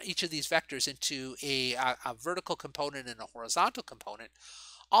 each of these vectors into a vertical component and a horizontal component,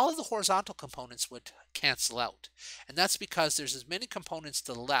 all of the horizontal components would cancel out. And that's because there's as many components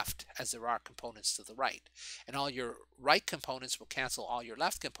to the left as there are components to the right. And all your right components will cancel all your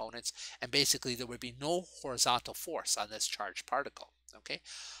left components, and basically there would be no horizontal force on this charged particle. Okay.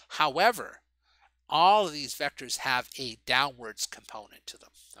 However, all of these vectors have a downwards component to them.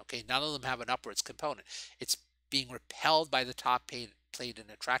 Okay, none of them have an upwards component. It's being repelled by the top plate and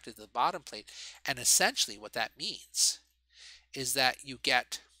attracted to the bottom plate. And essentially what that means is that you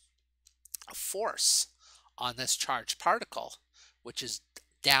get a force on this charged particle, which is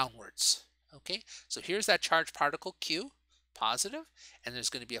downwards. Okay, so here's that charged particle Q, positive, and there's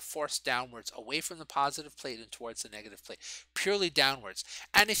going to be a force downwards away from the positive plate and towards the negative plate, purely downwards.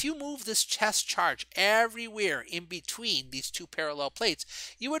 And if you move this test charge everywhere in between these two parallel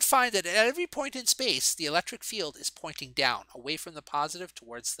plates, you would find that at every point in space, the electric field is pointing down, away from the positive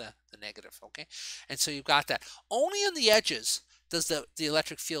towards the negative. Okay, and so you've got that. Only on the edges does the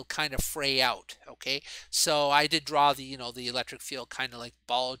electric field kind of fray out. Okay, so I did draw the the electric field kind of like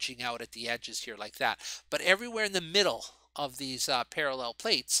bulging out at the edges here like that, but everywhere in the middle of these parallel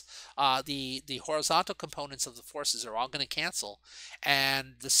plates, the horizontal components of the forces are all going to cancel,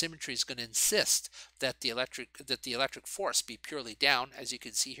 and the symmetry is going to insist that the electric force be purely down. As you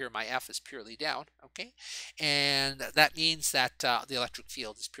can see here, my F is purely down. Okay, and that means that the electric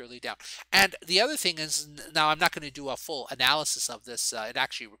field is purely down. And the other thing is, now I'm not going to do a full analysis of this. It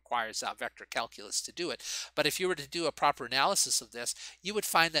actually requires vector calculus to do it. But if you were to do a proper analysis of this, you would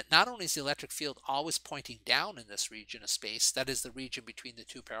find that not only is the electric field always pointing down in this region of space, that is the region between the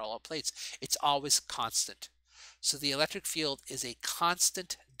two parallel plates, it's always constant. So the electric field is a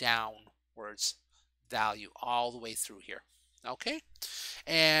constant downwards value all the way through here. Okay,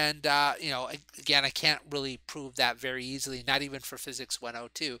 and again, I can't really prove that very easily, not even for Physics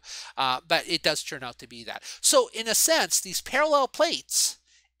 102, but it does turn out to be that. So in a sense, these parallel plates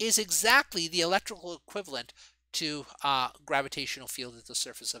is exactly the electrical equivalent to gravitational field at the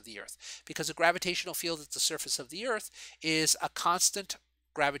surface of the Earth, because a gravitational field at the surface of the Earth is a constant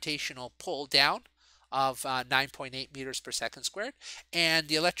gravitational pull down of 9.8 meters per second squared, and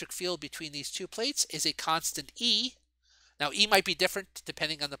the electric field between these two plates is a constant E. Now, E might be different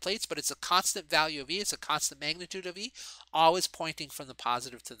depending on the plates, but it's a constant value of E. It's a constant magnitude of E, always pointing from the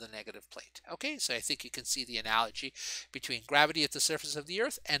positive to the negative plate. Okay, so I think you can see the analogy between gravity at the surface of the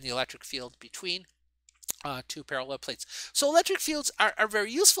Earth and the electric field between two parallel plates. So electric fields are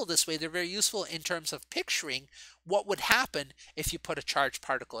very useful this way. They're very useful in terms of picturing what would happen if you put a charged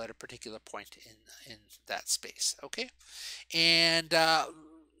particle at a particular point in that space. Okay, and I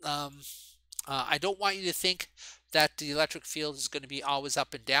don't want you to think that the electric field is going to be always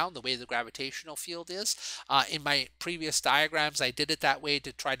up and down the way the gravitational field is. In my previous diagrams, I did it that way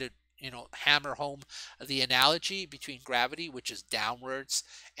to try to hammer home the analogy between gravity, which is downwards,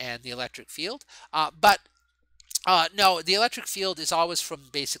 and the electric field. No, the electric field is always from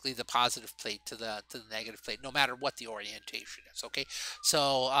basically the positive plate to the negative plate, no matter what the orientation is. Okay,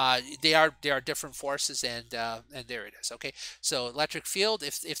 so they are different forces, and there it is. Okay, so electric field,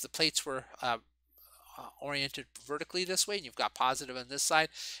 if the plates were oriented vertically this way, and you've got positive on this side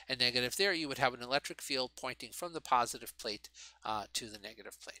and negative there, you would have an electric field pointing from the positive plate to the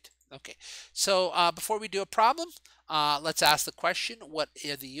negative plate. Okay, so before we do a problem, let's ask the question, what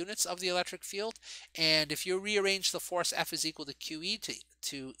are the units of the electric field? And if you rearrange the force F is equal to QE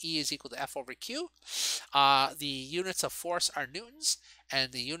to E is equal to F over Q, the units of force are newtons,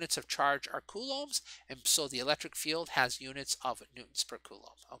 and the units of charge are coulombs, and so the electric field has units of newtons per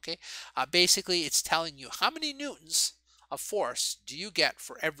coulomb. Okay, basically it's telling you how many newtons of force do you get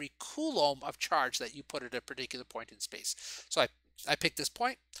for every coulomb of charge that you put at a particular point in space. So I picked this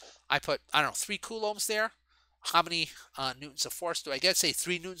point, I put, I don't know, 3 coulombs there. How many newtons of force do I get? Say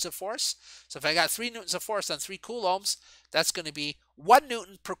 3 newtons of force. So if I got 3 newtons of force on 3 coulombs, that's going to be 1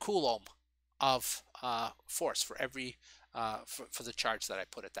 newton per coulomb of force for every for the charge that I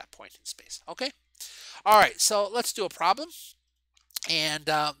put at that point in space. Okay, all right, so let's do a problem. And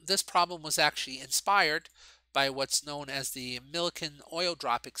this problem was actually inspired by what's known as the Millikan oil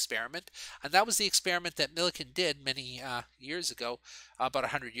drop experiment, and that was the experiment that Millikan did many years ago, about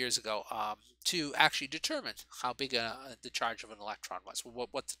 100 years ago, to actually determine how big the charge of an electron was,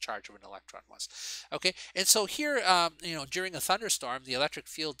 what the charge of an electron was. Okay, and so here, during a thunderstorm, the electric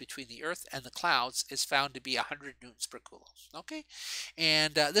field between the Earth and the clouds is found to be 100 newtons per coulomb. Okay,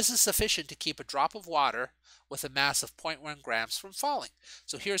 and this is sufficient to keep a drop of water with a mass of 0.1 grams from falling.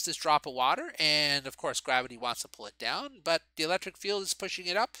 So here's this drop of water, and of course gravity wants to pull it down, but the electric field is pushing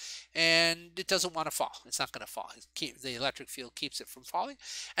it up, and it doesn't want to fall. It's not going to fall. The electric field keeps it from falling,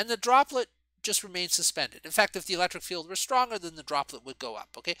 and the droplet just remain suspended. In fact, if the electric field were stronger, then the droplet would go up,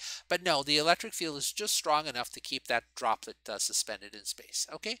 okay? But no, the electric field is just strong enough to keep that droplet suspended in space,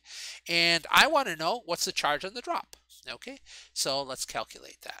 okay? And I want to know what's the charge on the drop, okay? So let's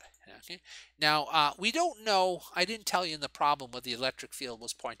calculate that, okay? Now, we don't know, I didn't tell you in the problem whether the electric field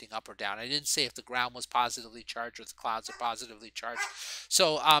was pointing up or down. I didn't say if the ground was positively charged or the clouds are positively charged.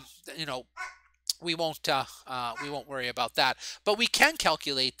 So, you know, we won't worry about that, but we can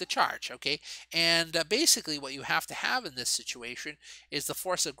calculate the charge, okay? And basically what you have to have in this situation is the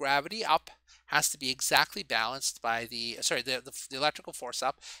force of gravity up has to be exactly balanced by the the electrical force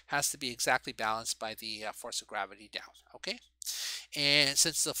up has to be exactly balanced by the force of gravity down, okay? And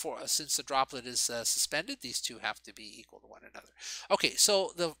since the droplet is suspended, these two have to be equal to one another. Okay,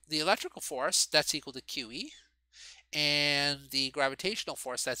 so the electrical force, that's equal to QE, and the gravitational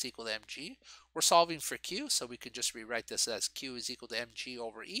force, that's equal to mg. We're solving for q, so we could just rewrite this as q is equal to mg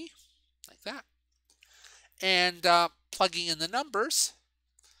over e, like that. And plugging in the numbers,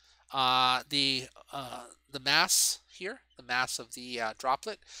 the mass here, the mass of the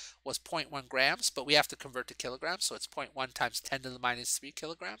droplet was 0.1 grams, but we have to convert to kilograms, so it's 0.1 times 10 to the minus 3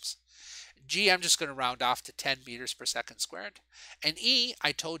 kilograms. G, I'm just going to round off to 10 meters per second squared. And E,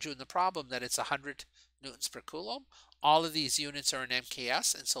 I told you in the problem that it's 100 newtons per coulomb. All of these units are in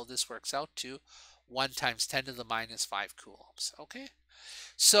MKS, and so this works out to 1 times 10 to the minus 5 coulombs. Okay,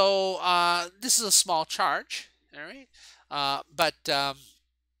 so this is a small charge, all right,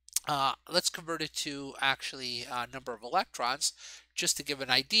 let's convert it to actually number of electrons, just to give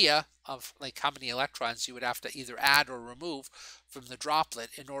an idea of like how many electrons you would have to either add or remove from the droplet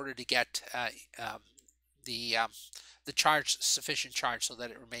in order to get the charge, sufficient charge, so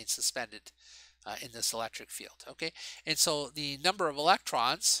that it remains suspended in this electric field. Okay, and so the number of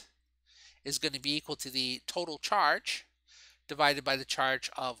electrons is going to be equal to the total charge divided by the charge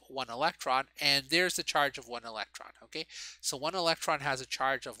of one electron, and there's the charge of one electron. Okay, so one electron has a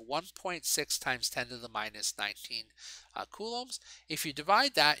charge of 1.6 times 10 to the minus 19 coulombs. If you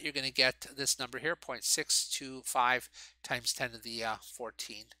divide that, you're going to get this number here, 0.625 times 10 to the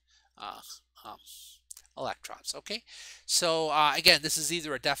 14 electrons. Okay, so again, this is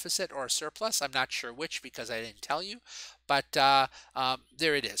either a deficit or a surplus. I'm not sure which because I didn't tell you, but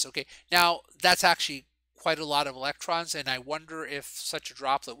there it is. Okay, now that's actually quite a lot of electrons, and I wonder if such a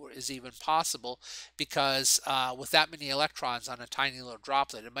droplet is even possible, because with that many electrons on a tiny little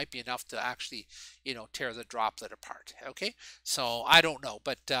droplet, it might be enough to actually, you know, tear the droplet apart. Okay, so I don't know,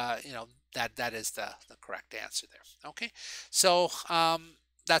 but you know, that is the correct answer there. Okay, so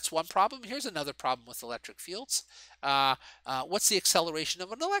that's one problem. Here's another problem with electric fields. What's the acceleration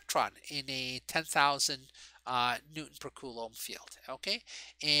of an electron in a 10,000 Newton per Coulomb field? Okay,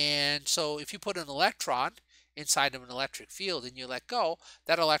 and so if you put an electron inside of an electric field and you let go,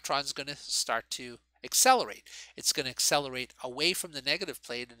 that electron is going to start to accelerate. It's going to accelerate away from the negative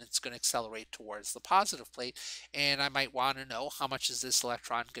plate, and it's going to accelerate towards the positive plate. And I might want to know, how much is this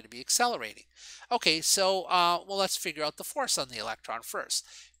electron going to be accelerating? Okay, so well, let's figure out the force on the electron first,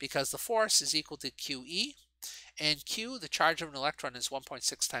 because the force is equal to QE. And Q, the charge of an electron, is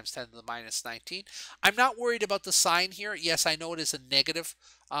 1.6 times 10 to the minus 19. I'm not worried about the sign here. Yes, I know it is a negative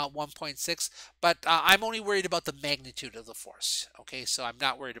 1.6, but I'm only worried about the magnitude of the force. Okay, so I'm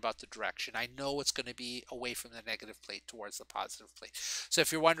not worried about the direction. I know it's going to be away from the negative plate towards the positive plate. So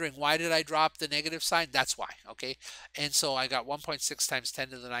if you're wondering why did I drop the negative sign, that's why. Okay, and so I got 1.6 times 10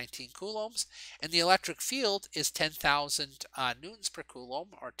 to the 19 coulombs, and the electric field is 10,000 newtons per coulomb,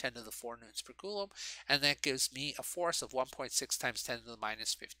 or 10 to the 4 newtons per coulomb, and that gives me a force of 1.6 times 10 to the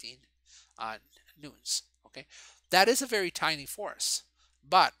minus 15 newtons. Okay, that is a very tiny force,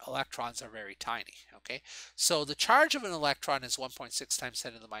 but electrons are very tiny. Okay, so the charge of an electron is 1.6 times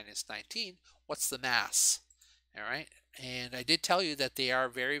 10 to the minus 19. What's the mass? All right, and I did tell you that they are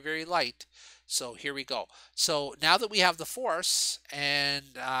very, very light. So here we go. So now that we have the force, and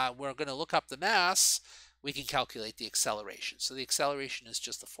we're going to look up the mass, we can calculate the acceleration. So the acceleration is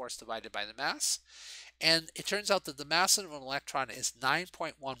just the force divided by the mass. And it turns out that the mass of an electron is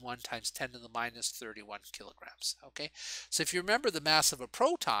 9.11 times 10 to the minus 31 kilograms. Okay, so if you remember, the mass of a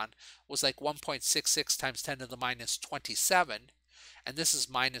proton was like 1.66 times 10 to the minus 27, and this is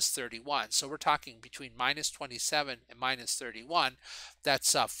minus 31. So we're talking between minus 27 and minus 31.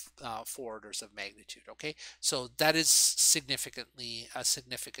 That's 4 orders of magnitude. Okay, so that is significantly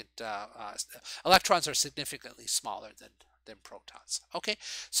electrons are significantly smaller than protons. Okay,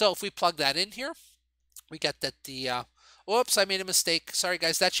 so if we plug that in here, we get that the, whoops, I made a mistake. Sorry,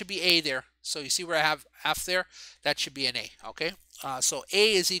 guys, that should be A there. So you see where I have F there? That should be an A, okay? So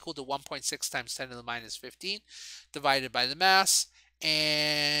A is equal to 1.6 times 10 to the minus 15 divided by the mass.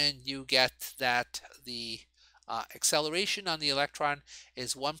 and you get that the acceleration on the electron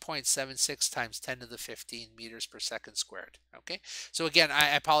is 1.76 times 10 to the 15 meters per second squared. Okay, so again, I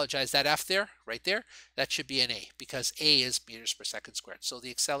apologize, that F there, right there, that should be an A, because A is meters per second squared. So the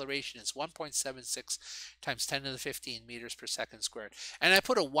acceleration is 1.76 times 10 to the 15 meters per second squared. And I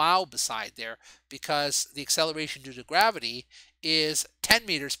put a wow beside there because the acceleration due to gravity is 10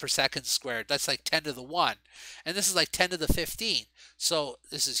 meters per second squared. That's like 10 to the 1. And this is like 10 to the 15. So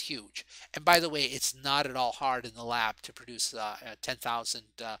this is huge. And by the way, it's not at all hard in the lab to produce 10,000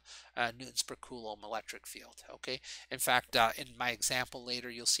 newtons per coulomb electric field. Okay. In fact, in my example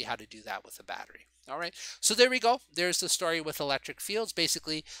later, you'll see how to do that with a battery. All right. So there we go. There's the story with electric fields.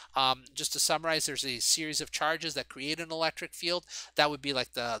 Basically, just to summarize, there's a series of charges that create an electric field. That would be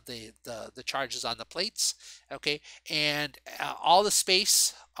like the charges on the plates. Okay. And all the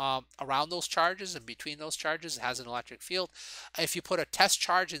space around those charges and between those charges has an electric field. If you put a test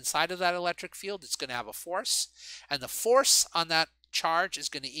charge inside of that electric field, it's going to have a force, and the force on that charge is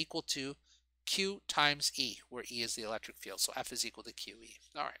going to equal to Q times E, where E is the electric field. So F is equal to QE.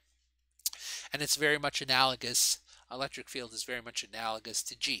 All right. And it's very much analogous. Electric field is very much analogous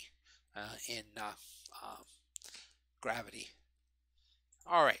to G in gravity.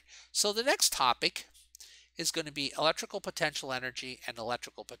 All right. So the next topic is going to be electrical potential energy and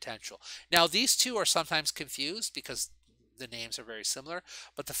electrical potential. Now, these two are sometimes confused because the names are very similar,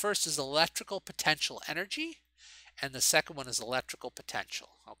 but the first is electrical potential energy, and the second one is electrical potential,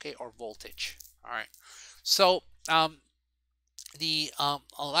 okay, or voltage. All right. So the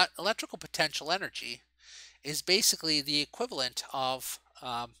electrical potential energy is basically the equivalent of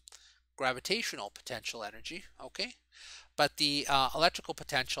gravitational potential energy, okay? But the electrical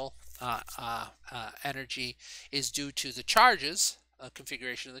potential energy is due to the charges,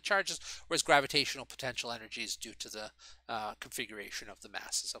 configuration of the charges, whereas gravitational potential energy is due to the configuration of the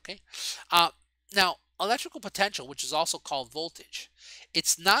masses, okay? Now, electrical potential, which is also called voltage,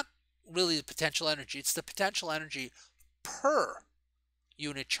 it's not really the potential energy, it's the potential energy per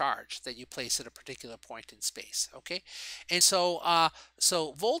unit charge that you place at a particular point in space, okay? And so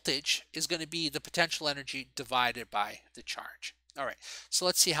so voltage is going to be the potential energy divided by the charge. All right, so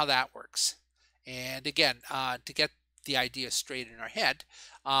let's see how that works. And again, to get the idea straight in our head,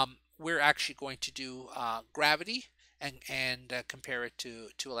 we're actually going to do gravity and compare it to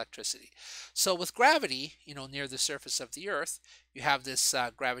electricity. So with gravity, you know, near the surface of the Earth, you have this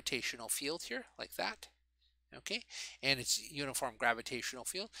gravitational field here, like that. Okay, and it's uniform gravitational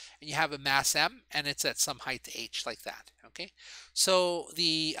field, and you have a mass m, and it's at some height h, like that. Okay, so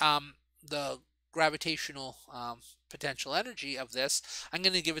the gravitational potential energy of this, I'm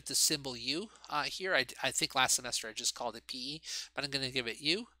going to give it the symbol U here. I think last semester I just called it PE, but I'm going to give it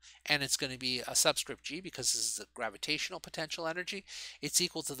U, and it's going to be a subscript G because this is the gravitational potential energy. It's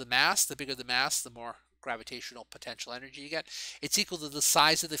equal to the mass. The bigger the mass, the more gravitational potential energy you get. It's equal to the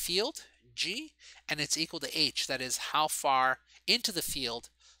size of the field, G, and it's equal to H, that is how far into the field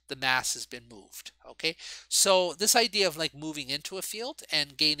the mass has been moved. Okay, so this idea of like moving into a field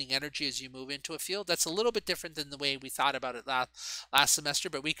and gaining energy as you move into a field, that's a little bit different than the way we thought about it last semester,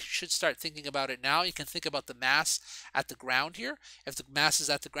 but we should start thinking about it now. You can think about the mass at the ground here. If the mass is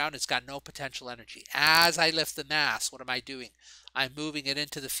at the ground, it's got no potential energy. As I lift the mass, what am I doing? I'm moving it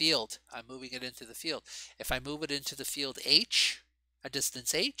into the field. I'm moving it into the field. If I move it into the field H, a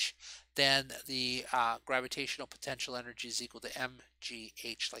distance H, then the gravitational potential energy is equal to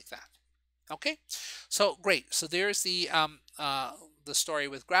mgh, like that. Okay, so great. So there's the story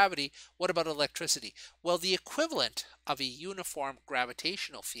with gravity. What about electricity? Well, the equivalent of a uniform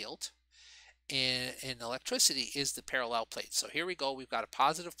gravitational field in electricity is the parallel plate. So here we go. We've got a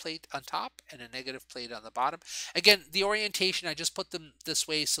positive plate on top and a negative plate on the bottom. Again, the orientation, I just put them this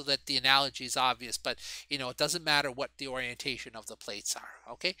way so that the analogy is obvious, but you know, it doesn't matter what the orientation of the plates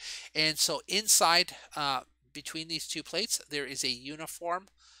are. Okay, and so inside between these two plates there is a uniform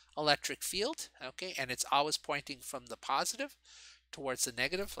electric field. Okay, and it's always pointing from the positive towards the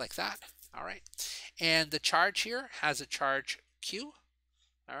negative, like that. All right, and the charge here has a charge Q.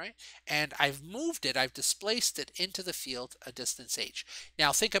 All right, and I've moved it, I've displaced it into the field a distance h.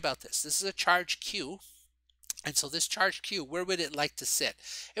 Now think about this. This is a charge Q, and so this charge Q, where would it like to sit?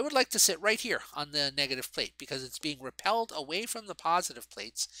 It would like to sit right here on the negative plate because it's being repelled away from the positive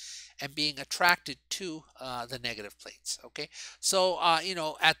plates and being attracted to the negative plates. Okay, so you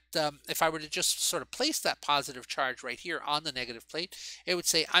know, if I were to just sort of place that positive charge right here on the negative plate, it would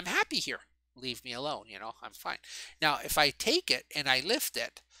say, I'm happy here. Leave me alone, you know, I'm fine. Now, if I take it and I lift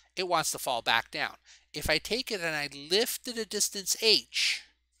it, it wants to fall back down. If I take it and I lift it a distance h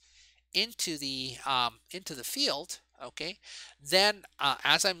into the field, okay, then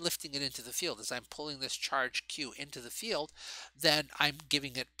as I'm lifting it into the field, as I'm pulling this charge Q into the field, then I'm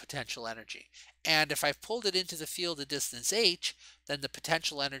giving it potential energy. And if I've pulled it into the field a distance h, then the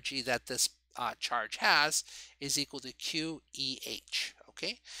potential energy that this charge has is equal to QEH,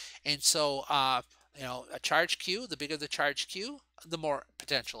 okay? And so, a charge Q, the bigger the charge Q, the more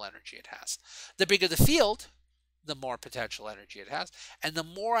potential energy it has. The bigger the field, the more potential energy it has. And the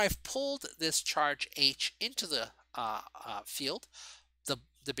more I've pulled this charge H into the field,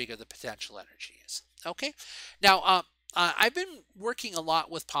 the bigger the potential energy is. Okay. Now, I've been working a lot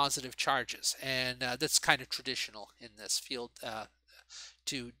with positive charges, and that's kind of traditional in this field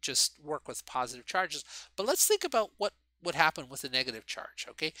to just work with positive charges. But let's think about what would happen with a negative charge,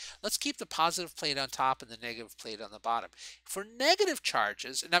 okay? Let's keep the positive plate on top and the negative plate on the bottom. For negative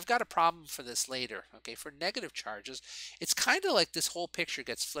charges, and I've got a problem for this later, okay? For negative charges, it's kind of like this whole picture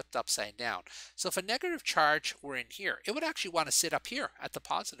gets flipped upside down. So if a negative charge were in here, it would actually want to sit up here at the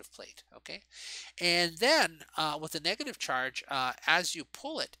positive plate, okay? And then with a negative charge, as you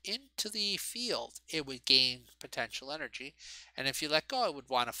pull it into the field, it would gain potential energy. And if you let go, it would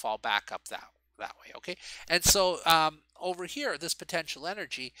want to fall back up that way, okay? And so over here, this potential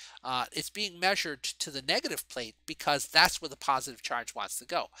energy, it's being measured to the negative plate because that's where the positive charge wants to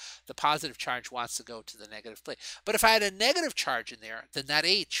go. The positive charge wants to go to the negative plate. But if I had a negative charge in there, then that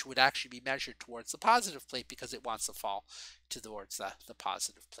H would actually be measured towards the positive plate because it wants to fall towards the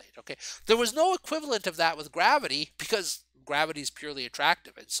positive plate, okay? There was no equivalent of that with gravity because gravity is purely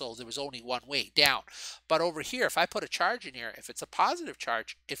attractive, and so there was only one way, down. But over here, if I put a charge in here, if it's a positive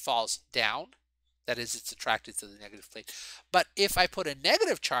charge, it falls down. That is, it's attracted to the negative plate. But if I put a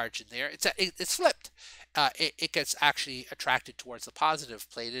negative charge in there, it's flipped. It gets actually attracted towards the positive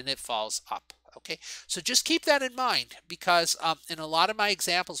plate and it falls up. Okay, so just keep that in mind because in a lot of my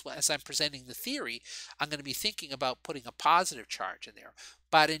examples, as I'm presenting the theory, I'm going to be thinking about putting a positive charge in there.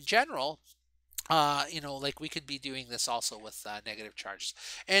 But in general, like we could be doing this also with negative charges.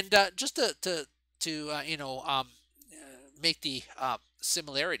 And just to make the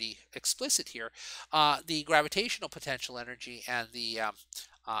similarity explicit here, the gravitational potential energy and the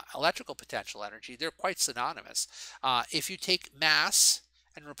electrical potential energy, they're quite synonymous. If you take mass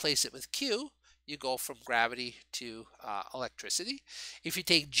and replace it with Q, you go from gravity to electricity. If you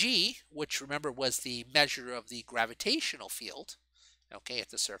take G, which remember was the measure of the gravitational field, okay, at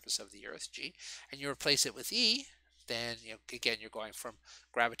the surface of the Earth, G, and you replace it with E, then again you're going from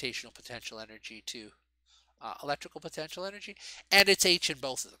gravitational potential energy to electrical potential energy, and it's H in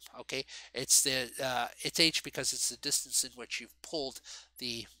both of them. Okay, it's H because it's the distance in which you've pulled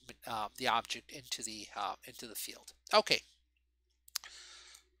the object into the field. Okay.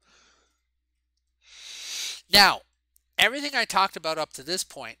 Now, everything I talked about up to this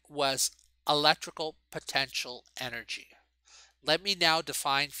point was electrical potential energy. Let me now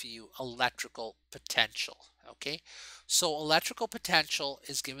define for you electrical potential. Okay, so electrical potential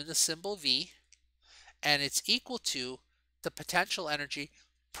is given the symbol V, and it's equal to the potential energy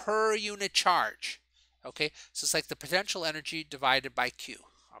per unit charge. Okay, so it's like the potential energy divided by Q.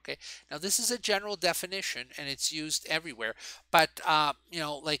 Okay, now this is a general definition and it's used everywhere, but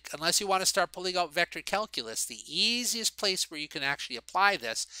like unless you want to start pulling out vector calculus, the easiest place where you can actually apply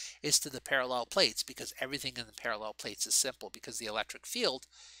this is to the parallel plates, because everything in the parallel plates is simple because the electric field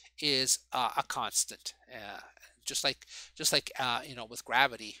is a constant, just like with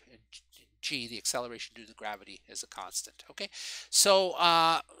gravity. G, the acceleration due to gravity, is a constant. Okay, so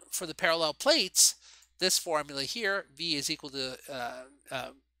for the parallel plates, this formula here, V is equal to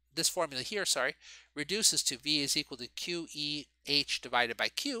this formula here, sorry, reduces to V is equal to QEH divided by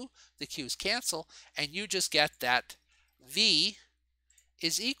Q. The Q's cancel, and you just get that V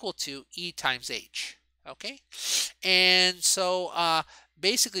is equal to E times H. Okay, and so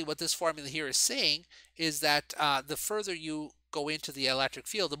basically what this formula here is saying is that the further you go into the electric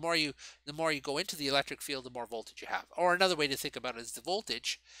field, the more you go into the electric field, the more voltage you have. Or another way to think about it is the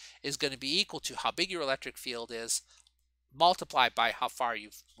voltage is going to be equal to how big your electric field is multiplied by how far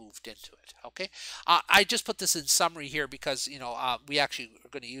you've moved into it. Okay, I just put this in summary here because we actually are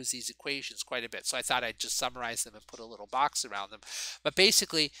going to use these equations quite a bit, so I thought I'd just summarize them and put a little box around them. But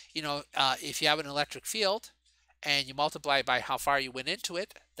basically, if you have an electric field and you multiply by how far you went into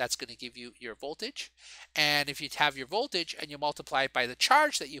it, that's going to give you your voltage. And if you have your voltage and you multiply it by the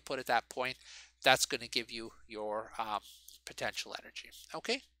charge that you put at that point, that's going to give you your potential energy.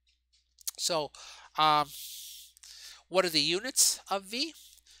 Okay, so what are the units of V?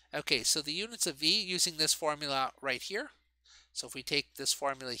 Okay, so the units of V using this formula right here. So if we take this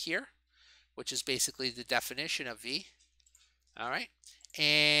formula here, which is basically the definition of V, all right,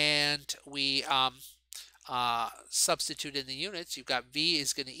 and we substitute in the units, you've got V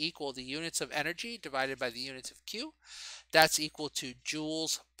is going to equal the units of energy divided by the units of Q. That's equal to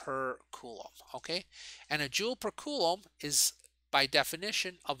joules per coulomb, okay? And a joule per coulomb is, by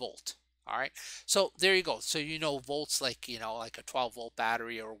definition, a volt. All right, so there you go. So you know volts, like like a 12-volt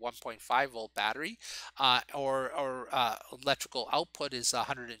battery or 1.5-volt battery, or electrical output is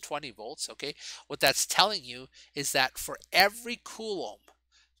 120 volts. Okay, what that's telling you is that for every coulomb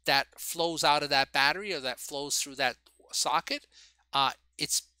that flows out of that battery or that flows through that socket,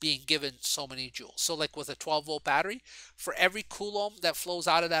 it's being given so many joules. So like with a 12-volt battery, for every coulomb that flows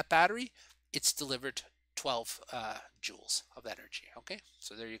out of that battery, it's delivered 12 joules of energy. Okay,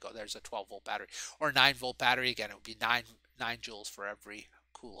 so there you go. There's a 12-volt battery. Or a 9-volt battery, again, it would be 9 joules for every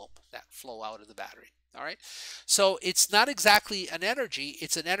coulomb that flow out of the battery. All right, so it's not exactly an energy,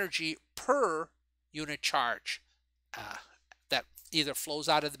 it's an energy per unit charge that either flows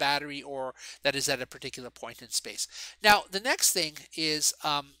out of the battery or that is at a particular point in space. Now, the next thing is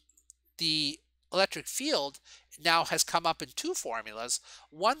the electric field now has come up in two formulas.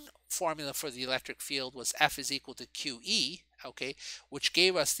 One formula for the electric field was F is equal to QE, okay, which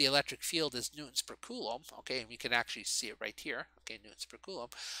gave us the electric field as newtons per coulomb, okay, and we can actually see it right here, okay, newtons per coulomb.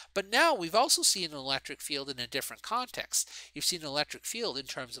 But now we've also seen an electric field in a different context. You've seen an electric field in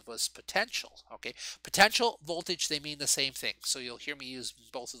terms of its potential, okay. Potential, voltage, they mean the same thing, so you'll hear me use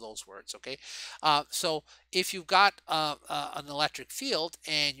both of those words, okay. So if you've got an electric field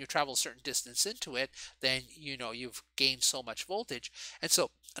and you travel a certain distance into it, then you've gained so much voltage. And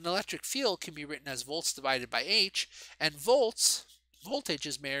so an electric field can be written as volts divided by H, and voltage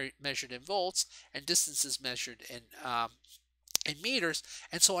is measured in volts, and distance is measured in meters.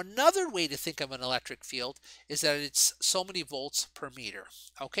 And so another way to think of an electric field is that it's so many volts per meter.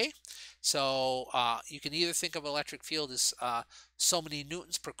 Okay, so you can either think of electric field as so many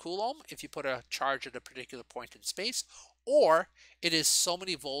newtons per coulomb if you put a charge at a particular point in space, or it is so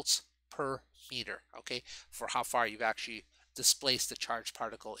many volts per meter, okay, for how far you've actually displaced the charged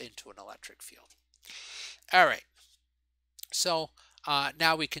particle into an electric field. All right, so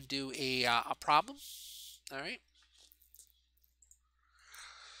now we can do a problem. All right.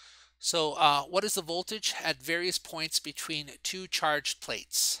 So what is the voltage at various points between two charged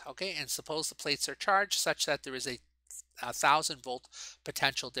plates? Okay, and suppose the plates are charged such that there is a 1,000-volt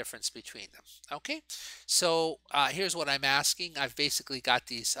potential difference between them. Okay, so here's what I'm asking. I've basically got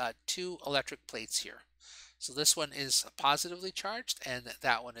these two electric plates here. So this one is positively charged and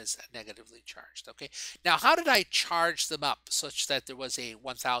that one is negatively charged. Okay, now how did I charge them up such that there was a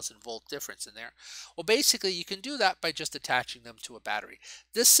 1,000-volt difference in there? Well, basically you can do that by just attaching them to a battery.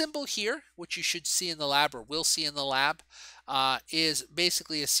 This symbol here, which you should see in the lab or will see in the lab, is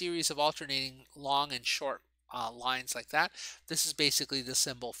basically a series of alternating long and short lines like that. This is basically the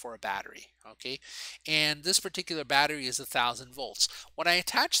symbol for a battery, okay? And this particular battery is 1,000 volts. When I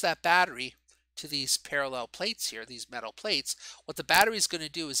attach that battery to these parallel plates here, these metal plates, what the battery is going to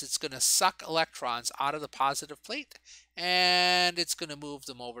do is it's going to suck electrons out of the positive plate and it's going to move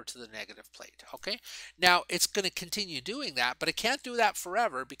them over to the negative plate. Okay, now it's going to continue doing that, but it can't do that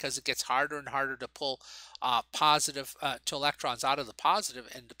forever because it gets harder and harder to pull to electrons out of the positive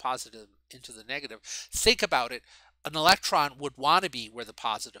and deposit them into the negative. Think about it. An electron would want to be where the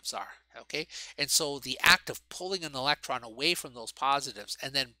positives are, okay? And so the act of pulling an electron away from those positives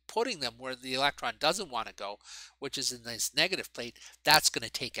and then putting them where the electron doesn't want to go, which is in this negative plate, that's going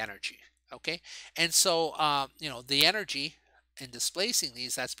to take energy, okay? And so, the energy in displacing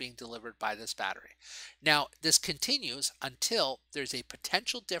these, that's being delivered by this battery. Now, this continues until there's a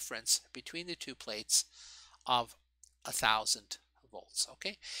potential difference between the two plates of 1,000 volts.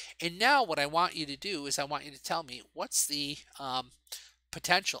 Okay, and now what I want you to do is I want you to tell me what's the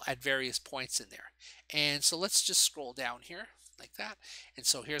potential at various points in there. And so let's just scroll down here like that. And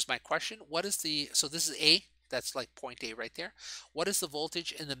so here's my question. What is the, so this is A, that's like point A right there. What is the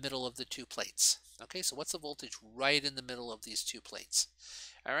voltage in the middle of the two plates? Okay, so what's the voltage right in the middle of these two plates?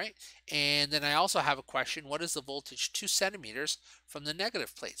 All right, and then I also have a question. What is the voltage 2 centimeters from the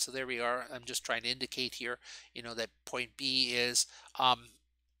negative plate? So there we are. I'm just trying to indicate here, that point B is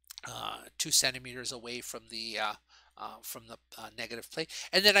 2 centimeters away from the negative plate.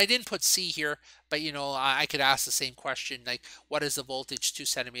 And then I didn't put C here, but I could ask the same question, like what is the voltage 2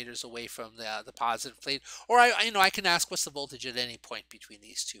 centimeters away from the positive plate? Or I can ask what's the voltage at any point between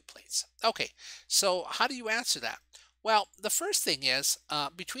these two plates. Okay, so how do you answer that? Well, the first thing is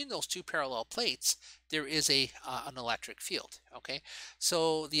between those two parallel plates, there is an electric field. Okay,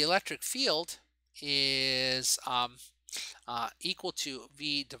 so the electric field is equal to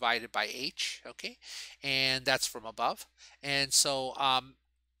V divided by H. Okay, and that's from above. And so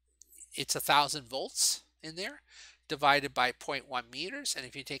it's 1,000 volts. in there divided by zero point 0.1 meters. And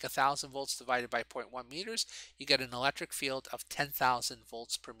if you take 1,000 volts divided by zero point 0.1 meters, you get an electric field of 10,000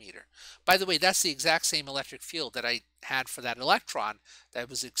 volts per meter. By the way, that's the exact same electric field that I had for that electron that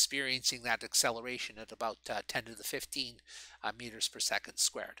was experiencing that acceleration at about 10 to the 15 meters per second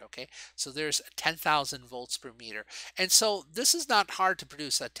squared. Okay, so there's 10,000 volts per meter. And so this is not hard to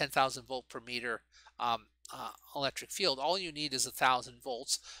produce a 10,000 volt per meter electric field. All you need is 1,000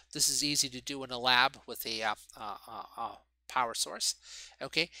 volts. This is easy to do in a lab with a power source.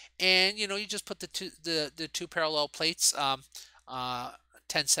 Okay, and you just put the two parallel plates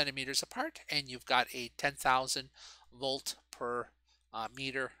 10 centimeters apart, and you've got a 10,000 volt per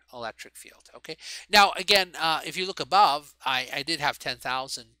meter electric field. Okay, now again, if you look above, I did have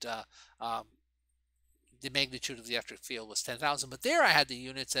 10,000. The magnitude of the electric field was 10,000, but there I had the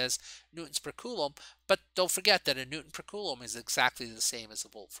units as newtons per coulomb. But don't forget that a newton per coulomb is exactly the same as a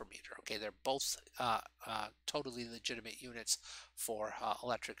volt per meter. Okay, they're both totally legitimate units for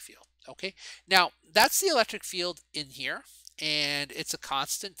electric field. Okay, now that's the electric field in here, and it's a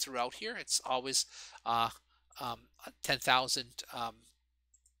constant throughout here. It's always 10,000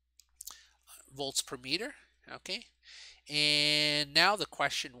 volts per meter. Okay, and now the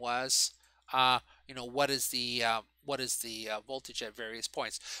question was, what is the voltage at various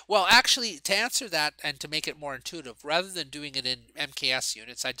points? Well, actually, to answer that and to make it more intuitive, rather than doing it in MKS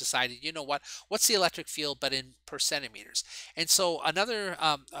units, I decided, what's the electric field but in per centimeters? And so another,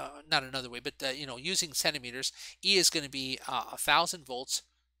 not another way, but using centimeters, E is going to be 1,000 volts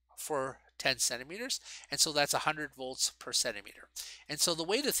for 10 centimeters, and so that's 100 volts per centimeter. And so the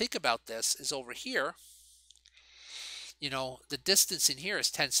way to think about this is over here. The distance in here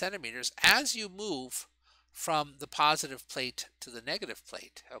is 10 centimeters. As you move from the positive plate to the negative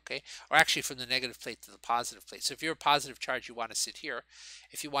plate, okay, or actually from the negative plate to the positive plate. So if you're a positive charge, you want to sit here.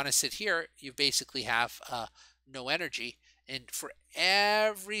 If you want to sit here, you basically have no energy. And for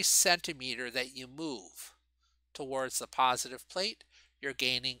every centimeter that you move towards the positive plate, you're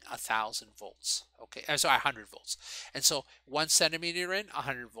gaining 1,000 volts. Okay, sorry, 100 volts. And so 1 centimeter in,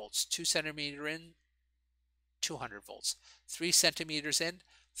 100 volts. 2 centimeter in, 200 volts. 3 centimeters in,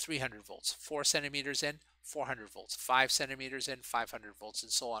 300 volts. 4 centimeters in, 400 volts. 5 centimeters in, 500 volts,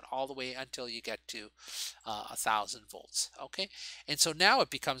 and so on, all the way until you get to 1,000 volts. Okay, and so now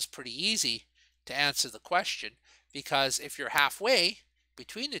it becomes pretty easy to answer the question, because if you're halfway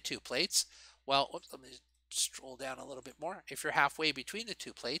between the two plates, well, let me scroll down a little bit more. If you're halfway between the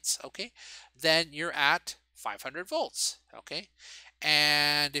two plates, okay, then you're at 500 volts. Okay,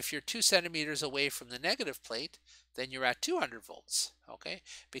 and if you're 2 centimeters away from the negative plate, then you're at 200 volts, okay,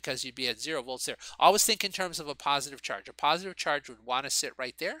 because you'd be at 0 volts there. Always think in terms of a positive charge. A positive charge would want to sit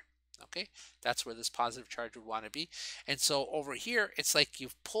right there, okay? That's where this positive charge would want to be. And so over here, it's like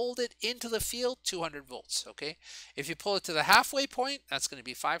you've pulled it into the field, 200 volts, okay? If you pull it to the halfway point, that's going to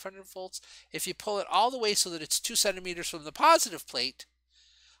be 500 volts. If you pull it all the way so that it's 2 centimeters from the positive plate,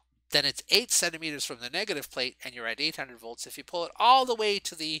 then it's 8 centimeters from the negative plate, and you're at 800 volts. If you pull it all the way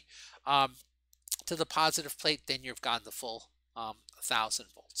to the positive plate, then you've gone the full 1,000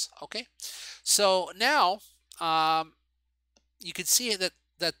 volts. Okay, so now you can see that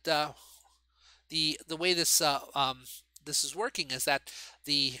the way this this is working is that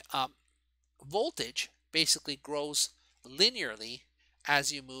the voltage basically grows linearly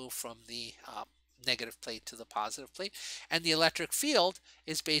as you move from the negative plate to the positive plate, and the electric field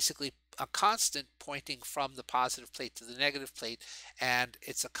is basically a constant pointing from the positive plate to the negative plate, and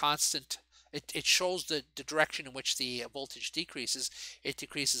it's a constant. It shows the direction in which the voltage decreases. It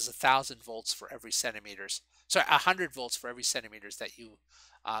decreases 1,000 volts for every centimeters. Sorry, 100 volts for every centimeters that you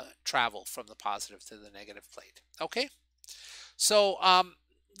travel from the positive to the negative plate. Okay, so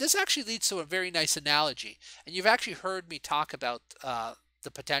this actually leads to a very nice analogy, and you've actually heard me talk about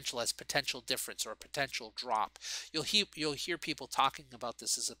the potential as potential difference or a potential drop. You'll hear people talking about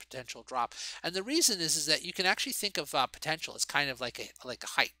this as a potential drop, and the reason is that you can actually think of potential as kind of like a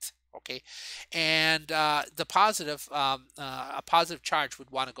height. Okay, and a positive charge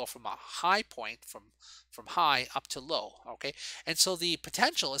would want to go from a high point, from high up to low. Okay, and so the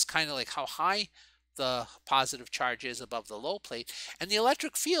potential is kind of like how high the positive charge is above the low plate, and the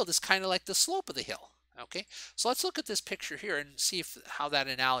electric field is kind of like the slope of the hill. Okay, so let's look at this picture here and see how that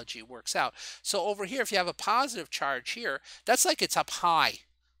analogy works out. So over here, if you have a positive charge here, that's like it's up high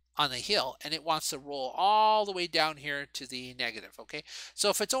on the hill, and it wants to roll all the way down here to the negative. Okay, so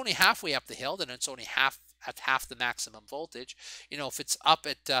if it's only halfway up the hill, then it's only at half the maximum voltage. If it's up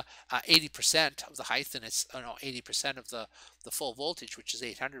at 80% of the height, then it's 80% of the full voltage, which is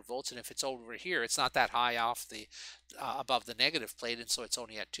 800 volts. And if it's over here, it's not that high off the above the negative plate, and so it's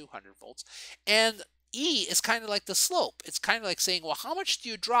only at 200 volts. And E is kind of like the slope. It's kind of like saying, well, how much do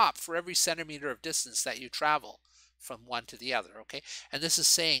you drop for every centimeter of distance that you travel from one to the other, okay? And this is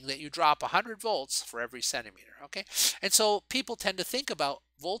saying that you drop 100 volts for every centimeter, okay? And so people tend to think about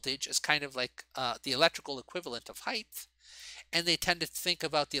voltage as kind of like the electrical equivalent of height, and they tend to think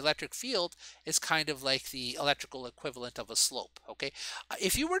about the electric field as kind of like the electrical equivalent of a slope, okay?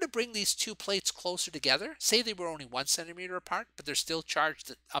 If you were to bring these two plates closer together, say they were only 1 centimeter apart, but they're still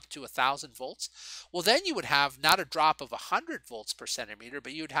charged at up to 1,000 volts, well, then you would have not a drop of 100 volts per centimeter,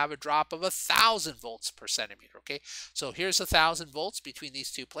 but you would have a drop of 1,000 volts per centimeter, okay? So here's 1,000 volts between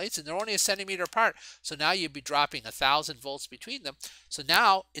these two plates, and they're only a centimeter apart, so now you'd be dropping 1,000 volts between them. So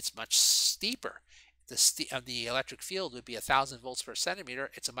now it's much steeper. The electric field would be 1,000 volts per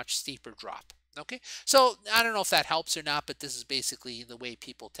centimeter. It's a much steeper drop. Okay, so I don't know if that helps or not, but this is basically the way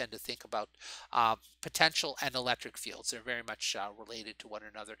people tend to think about potential and electric fields. They're very much related to one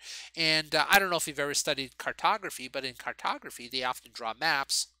another. And I don't know if you've ever studied cartography, but in cartography, they often draw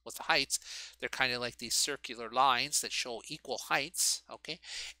maps with the heights. They're kind of like these circular lines that show equal heights. Okay,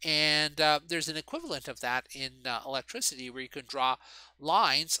 and there's an equivalent of that in electricity where you can draw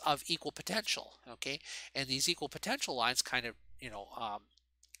lines of equal potential. Okay, and these equal potential lines kind of,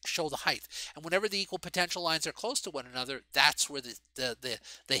 show the height. And whenever the equal potential lines are close to one another, that's where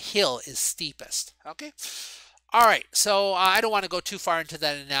the hill is steepest. Okay. All right, so I don't want to go too far into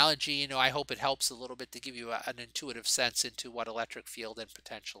that analogy. I hope it helps a little bit to give you an intuitive sense into what electric field and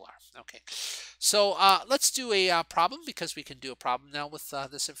potential are. Okay, so let's do a problem, because we can do a problem now with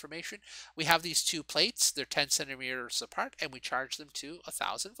this information. We have these two plates. They're 10 centimeters apart, and we charge them to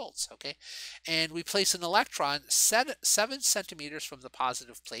 1,000 volts. Okay, and we place an electron 7 centimeters from the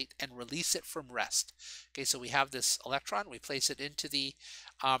positive plate and release it from rest. Okay, so we have this electron. We place it into the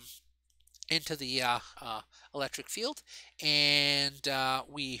um, electric field, and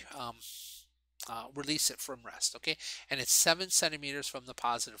we release it from rest, okay? And it's 7 centimeters from the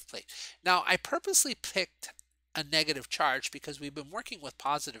positive plate. Now, I purposely picked a negative charge because we've been working with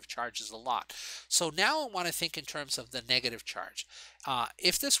positive charges a lot. So now I want to think in terms of the negative charge.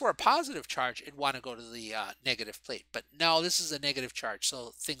 If this were a positive charge, it'd want to go to the negative plate. But no, this is a negative charge,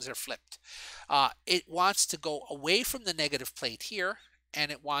 so things are flipped. It wants to go away from the negative plate here, and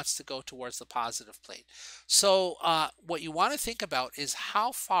it wants to go towards the positive plate. So what you want to think about is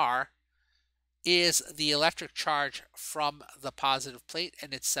how far is the electric charge from the positive plate,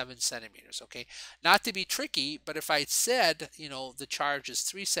 and it's 7 centimeters, okay? Not to be tricky, but if I said, the charge is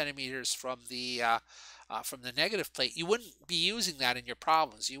 3 centimeters from the negative plate, you wouldn't be using that in your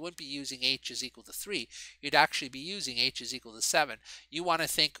problems. You wouldn't be using h is equal to 3. You'd actually be using h is equal to 7. You want to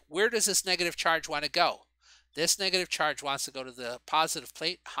think, where does this negative charge want to go? This negative charge wants to go to the positive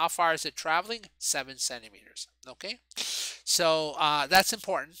plate. How far is it traveling? 7 centimeters. Okay, so that's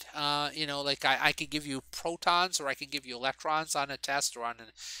important. Like I could give you protons, or I can give you electrons on a test, or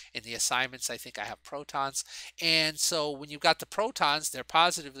in the assignments. I think I have protons. And so when you've got the protons, they're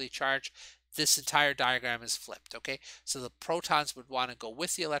positively charged. This entire diagram is flipped. Okay, so the protons would want to go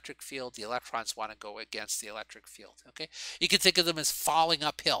with the electric field. The electrons want to go against the electric field. Okay, you can think of them as falling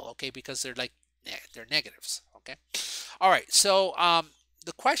uphill. Okay, because they're negatives. Okay, all right, so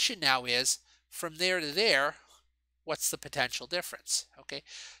the question now is, from there to there, what's the potential difference? Okay,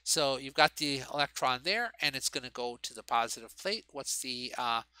 so you've got the electron there, and it's going to go to the positive plate. What's the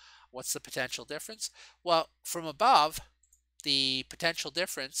potential difference? Well, from above, the potential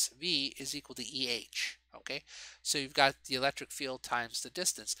difference, V, is equal to EH. Okay, so you've got the electric field times the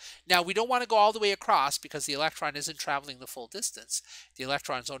distance. Now, we don't want to go all the way across because the electron isn't traveling the full distance. The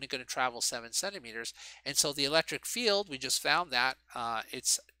electron is only going to travel 7 centimeters. And so the electric field, we just found that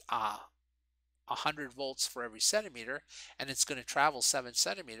it's 100 volts for every centimeter, and it's going to travel 7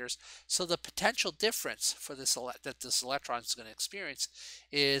 centimeters. So the potential difference for this that this electron is going to experience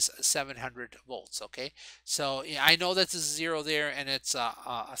is 700 volts. Okay, so I know that this is 0 there, and it's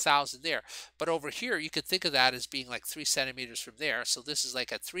 1,000 there, but over here you could think of that as being like 3 centimeters from there. So this is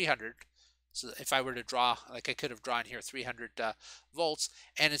like at 300. So if I were to draw, like I could have drawn here 300 volts,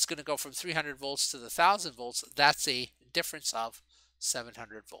 and it's going to go from 300 volts to the 1,000 volts. That's a difference of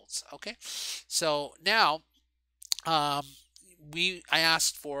 700 volts. Okay, so now I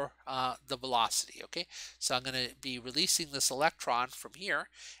asked for the velocity. Okay, so I'm going to be releasing this electron from here,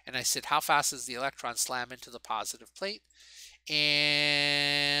 and I said, how fast does the electron slam into the positive plate?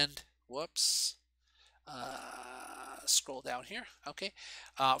 And whoops, scroll down here. Okay,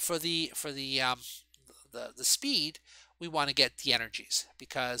 for the the speed, we want to get the energies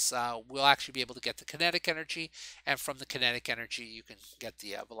because we'll actually be able to get the kinetic energy, and from the kinetic energy you can get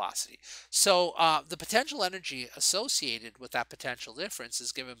the velocity. So the potential energy associated with that potential difference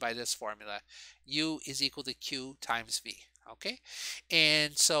is given by this formula: U is equal to Q times V. Okay,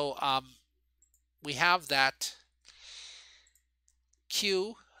 and so we have that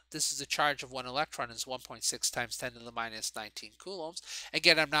Q, this is the charge of one electron, is 1.6 times 10 to the minus 19 coulombs.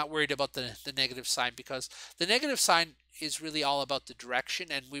 Again, I'm not worried about the negative sign because the negative sign is really all about the direction,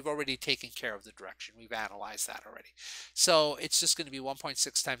 and we've already taken care of the direction. We've analyzed that already. So it's just going to be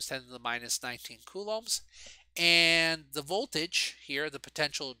 1.6 times 10 to the minus 19 coulombs. And the voltage here, the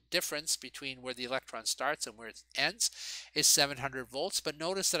potential difference between where the electron starts and where it ends, is 700 volts. But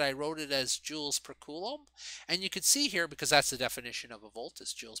notice that I wrote it as joules per coulomb. And you can see here, because that's the definition of a volt,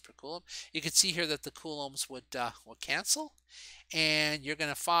 is joules per coulomb. You can see here that the coulombs would cancel. And you're going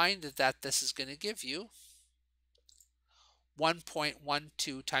to find that this is going to give you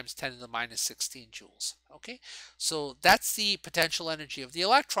 1.12 times 10 to the minus 16 joules. Okay, so that's the potential energy of the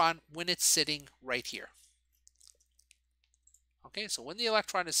electron when it's sitting right here. Okay, so when the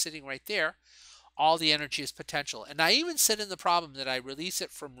electron is sitting right there, all the energy is potential. And I even said in the problem that I release it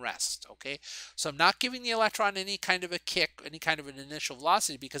from rest. Okay, so I'm not giving the electron any kind of a kick, any kind of an initial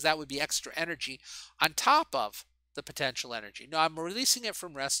velocity, because that would be extra energy on top of the potential energy. No, I'm releasing it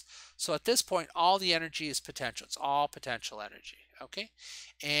from rest. So at this point, all the energy is potential. It's all potential energy. Okay,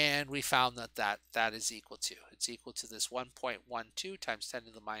 and we found that is equal to, it's equal to this 1.12 times 10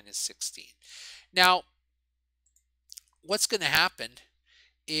 to the minus 16. Now, what's going to happen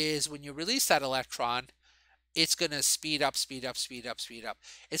is when you release that electron, it's going to speed up, speed up, speed up, speed up.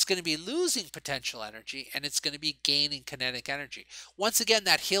 It's going to be losing potential energy, and it's going to be gaining kinetic energy. Once again,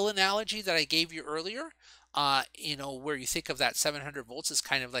 that hill analogy that I gave you earlier, where you think of that 700 volts as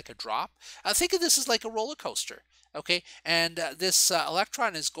kind of like a drop. Think of this as like a roller coaster. Okay, and this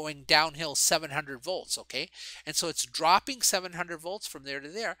electron is going downhill 700 volts. Okay, and so it's dropping 700 volts from there to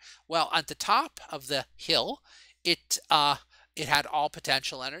there. Well, at the top of the hill, it had all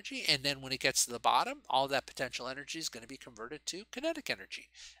potential energy, and then when it gets to the bottom, all that potential energy is going to be converted to kinetic energy.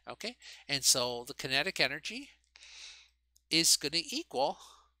 Okay, and so the kinetic energy is going to equal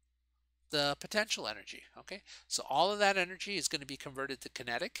the potential energy. Okay, so all of that energy is going to be converted to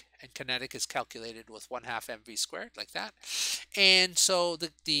kinetic, and kinetic is calculated with 1/2 mv squared, like that. And so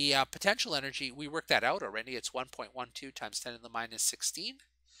the potential energy, we worked that out already. It's 1.12 times 10 to the minus 16.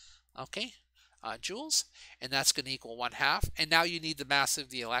 Okay, joules, and that's going to equal 1/2. And now you need the mass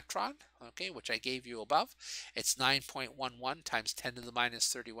of the electron, okay, which I gave you above. It's 9.11 times 10 to the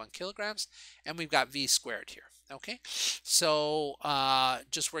minus 31 kilograms, and we've got v squared here. Okay, so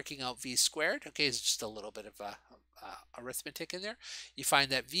just working out v squared, okay, is just a little bit of arithmetic in there. You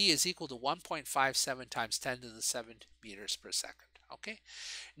find that v is equal to 1.57 times 10 to the 7 meters per second. Okay,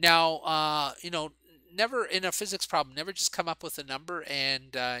 now never in a physics problem, never just come up with a number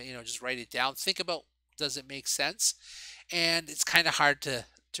and just write it down. Think about, does it make sense? And it's kind of hard to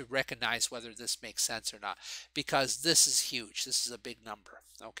recognize whether this makes sense or not, because this is huge. This is a big number.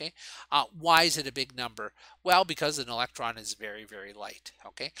 Okay, why is it a big number? Well, because an electron is very, very light.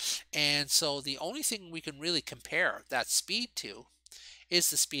 Okay, and so the only thing we can really compare that speed to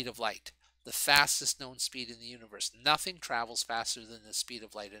is the speed of light, the fastest known speed in the universe. Nothing travels faster than the speed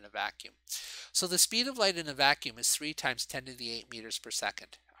of light in a vacuum. So the speed of light in a vacuum is 3 times 10 to the 8 meters per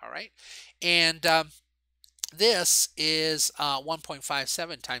second. All right, and this is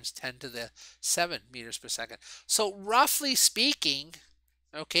 1.57 times 10 to the 7 meters per second. So roughly speaking,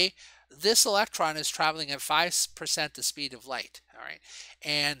 okay, this electron is traveling at 5% the speed of light. All right,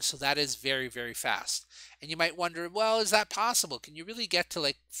 and so that is very, very fast. And you might wonder, well, is that possible? Can you really get to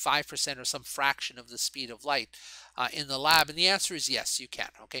like 5% or some fraction of the speed of light in the lab? And the answer is yes, you can.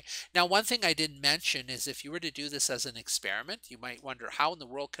 Okay, now one thing I didn't mention is if you were to do this as an experiment, you might wonder, how in the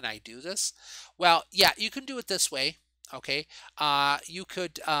world can I do this? Well, yeah, you can do it this way. Okay, you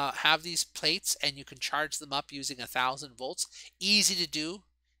could have these plates and you can charge them up using 1,000 volts. Easy to do.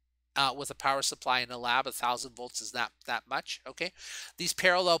 With a power supply in a lab. 1,000 volts is not that much. Okay, these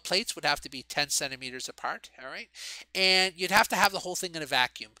parallel plates would have to be 10 centimeters apart. All right, and you'd have to have the whole thing in a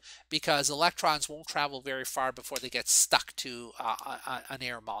vacuum, because electrons won't travel very far before they get stuck to an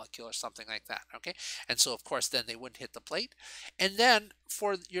air molecule or something like that. Okay, and so of course then they wouldn't hit the plate. And then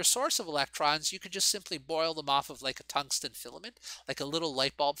for your source of electrons, you could just simply boil them off of like a tungsten filament, like a little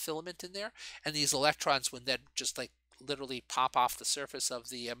light bulb filament in there, and these electrons would then just like literally pop off the surface of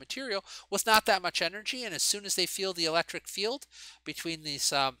the material with not that much energy. And as soon as they feel the electric field between these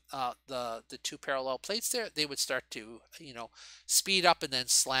the two parallel plates there, they would start to speed up and then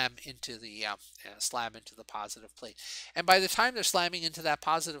slam into the positive plate. And by the time they're slamming into that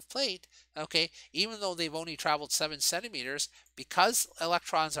positive plate, okay, even though they've only traveled 7 centimeters, because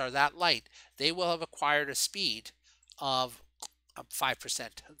electrons are that light, they will have acquired a speed of 5%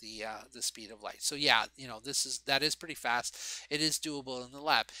 of the speed of light. So yeah, that is pretty fast. It is doable in the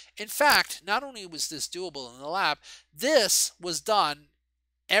lab. In fact, not only was this doable in the lab, this was done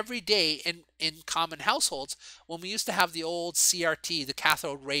every day in common households when we used to have the old CRT, the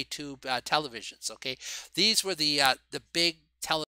cathode ray tube televisions. Okay, these were the big televisions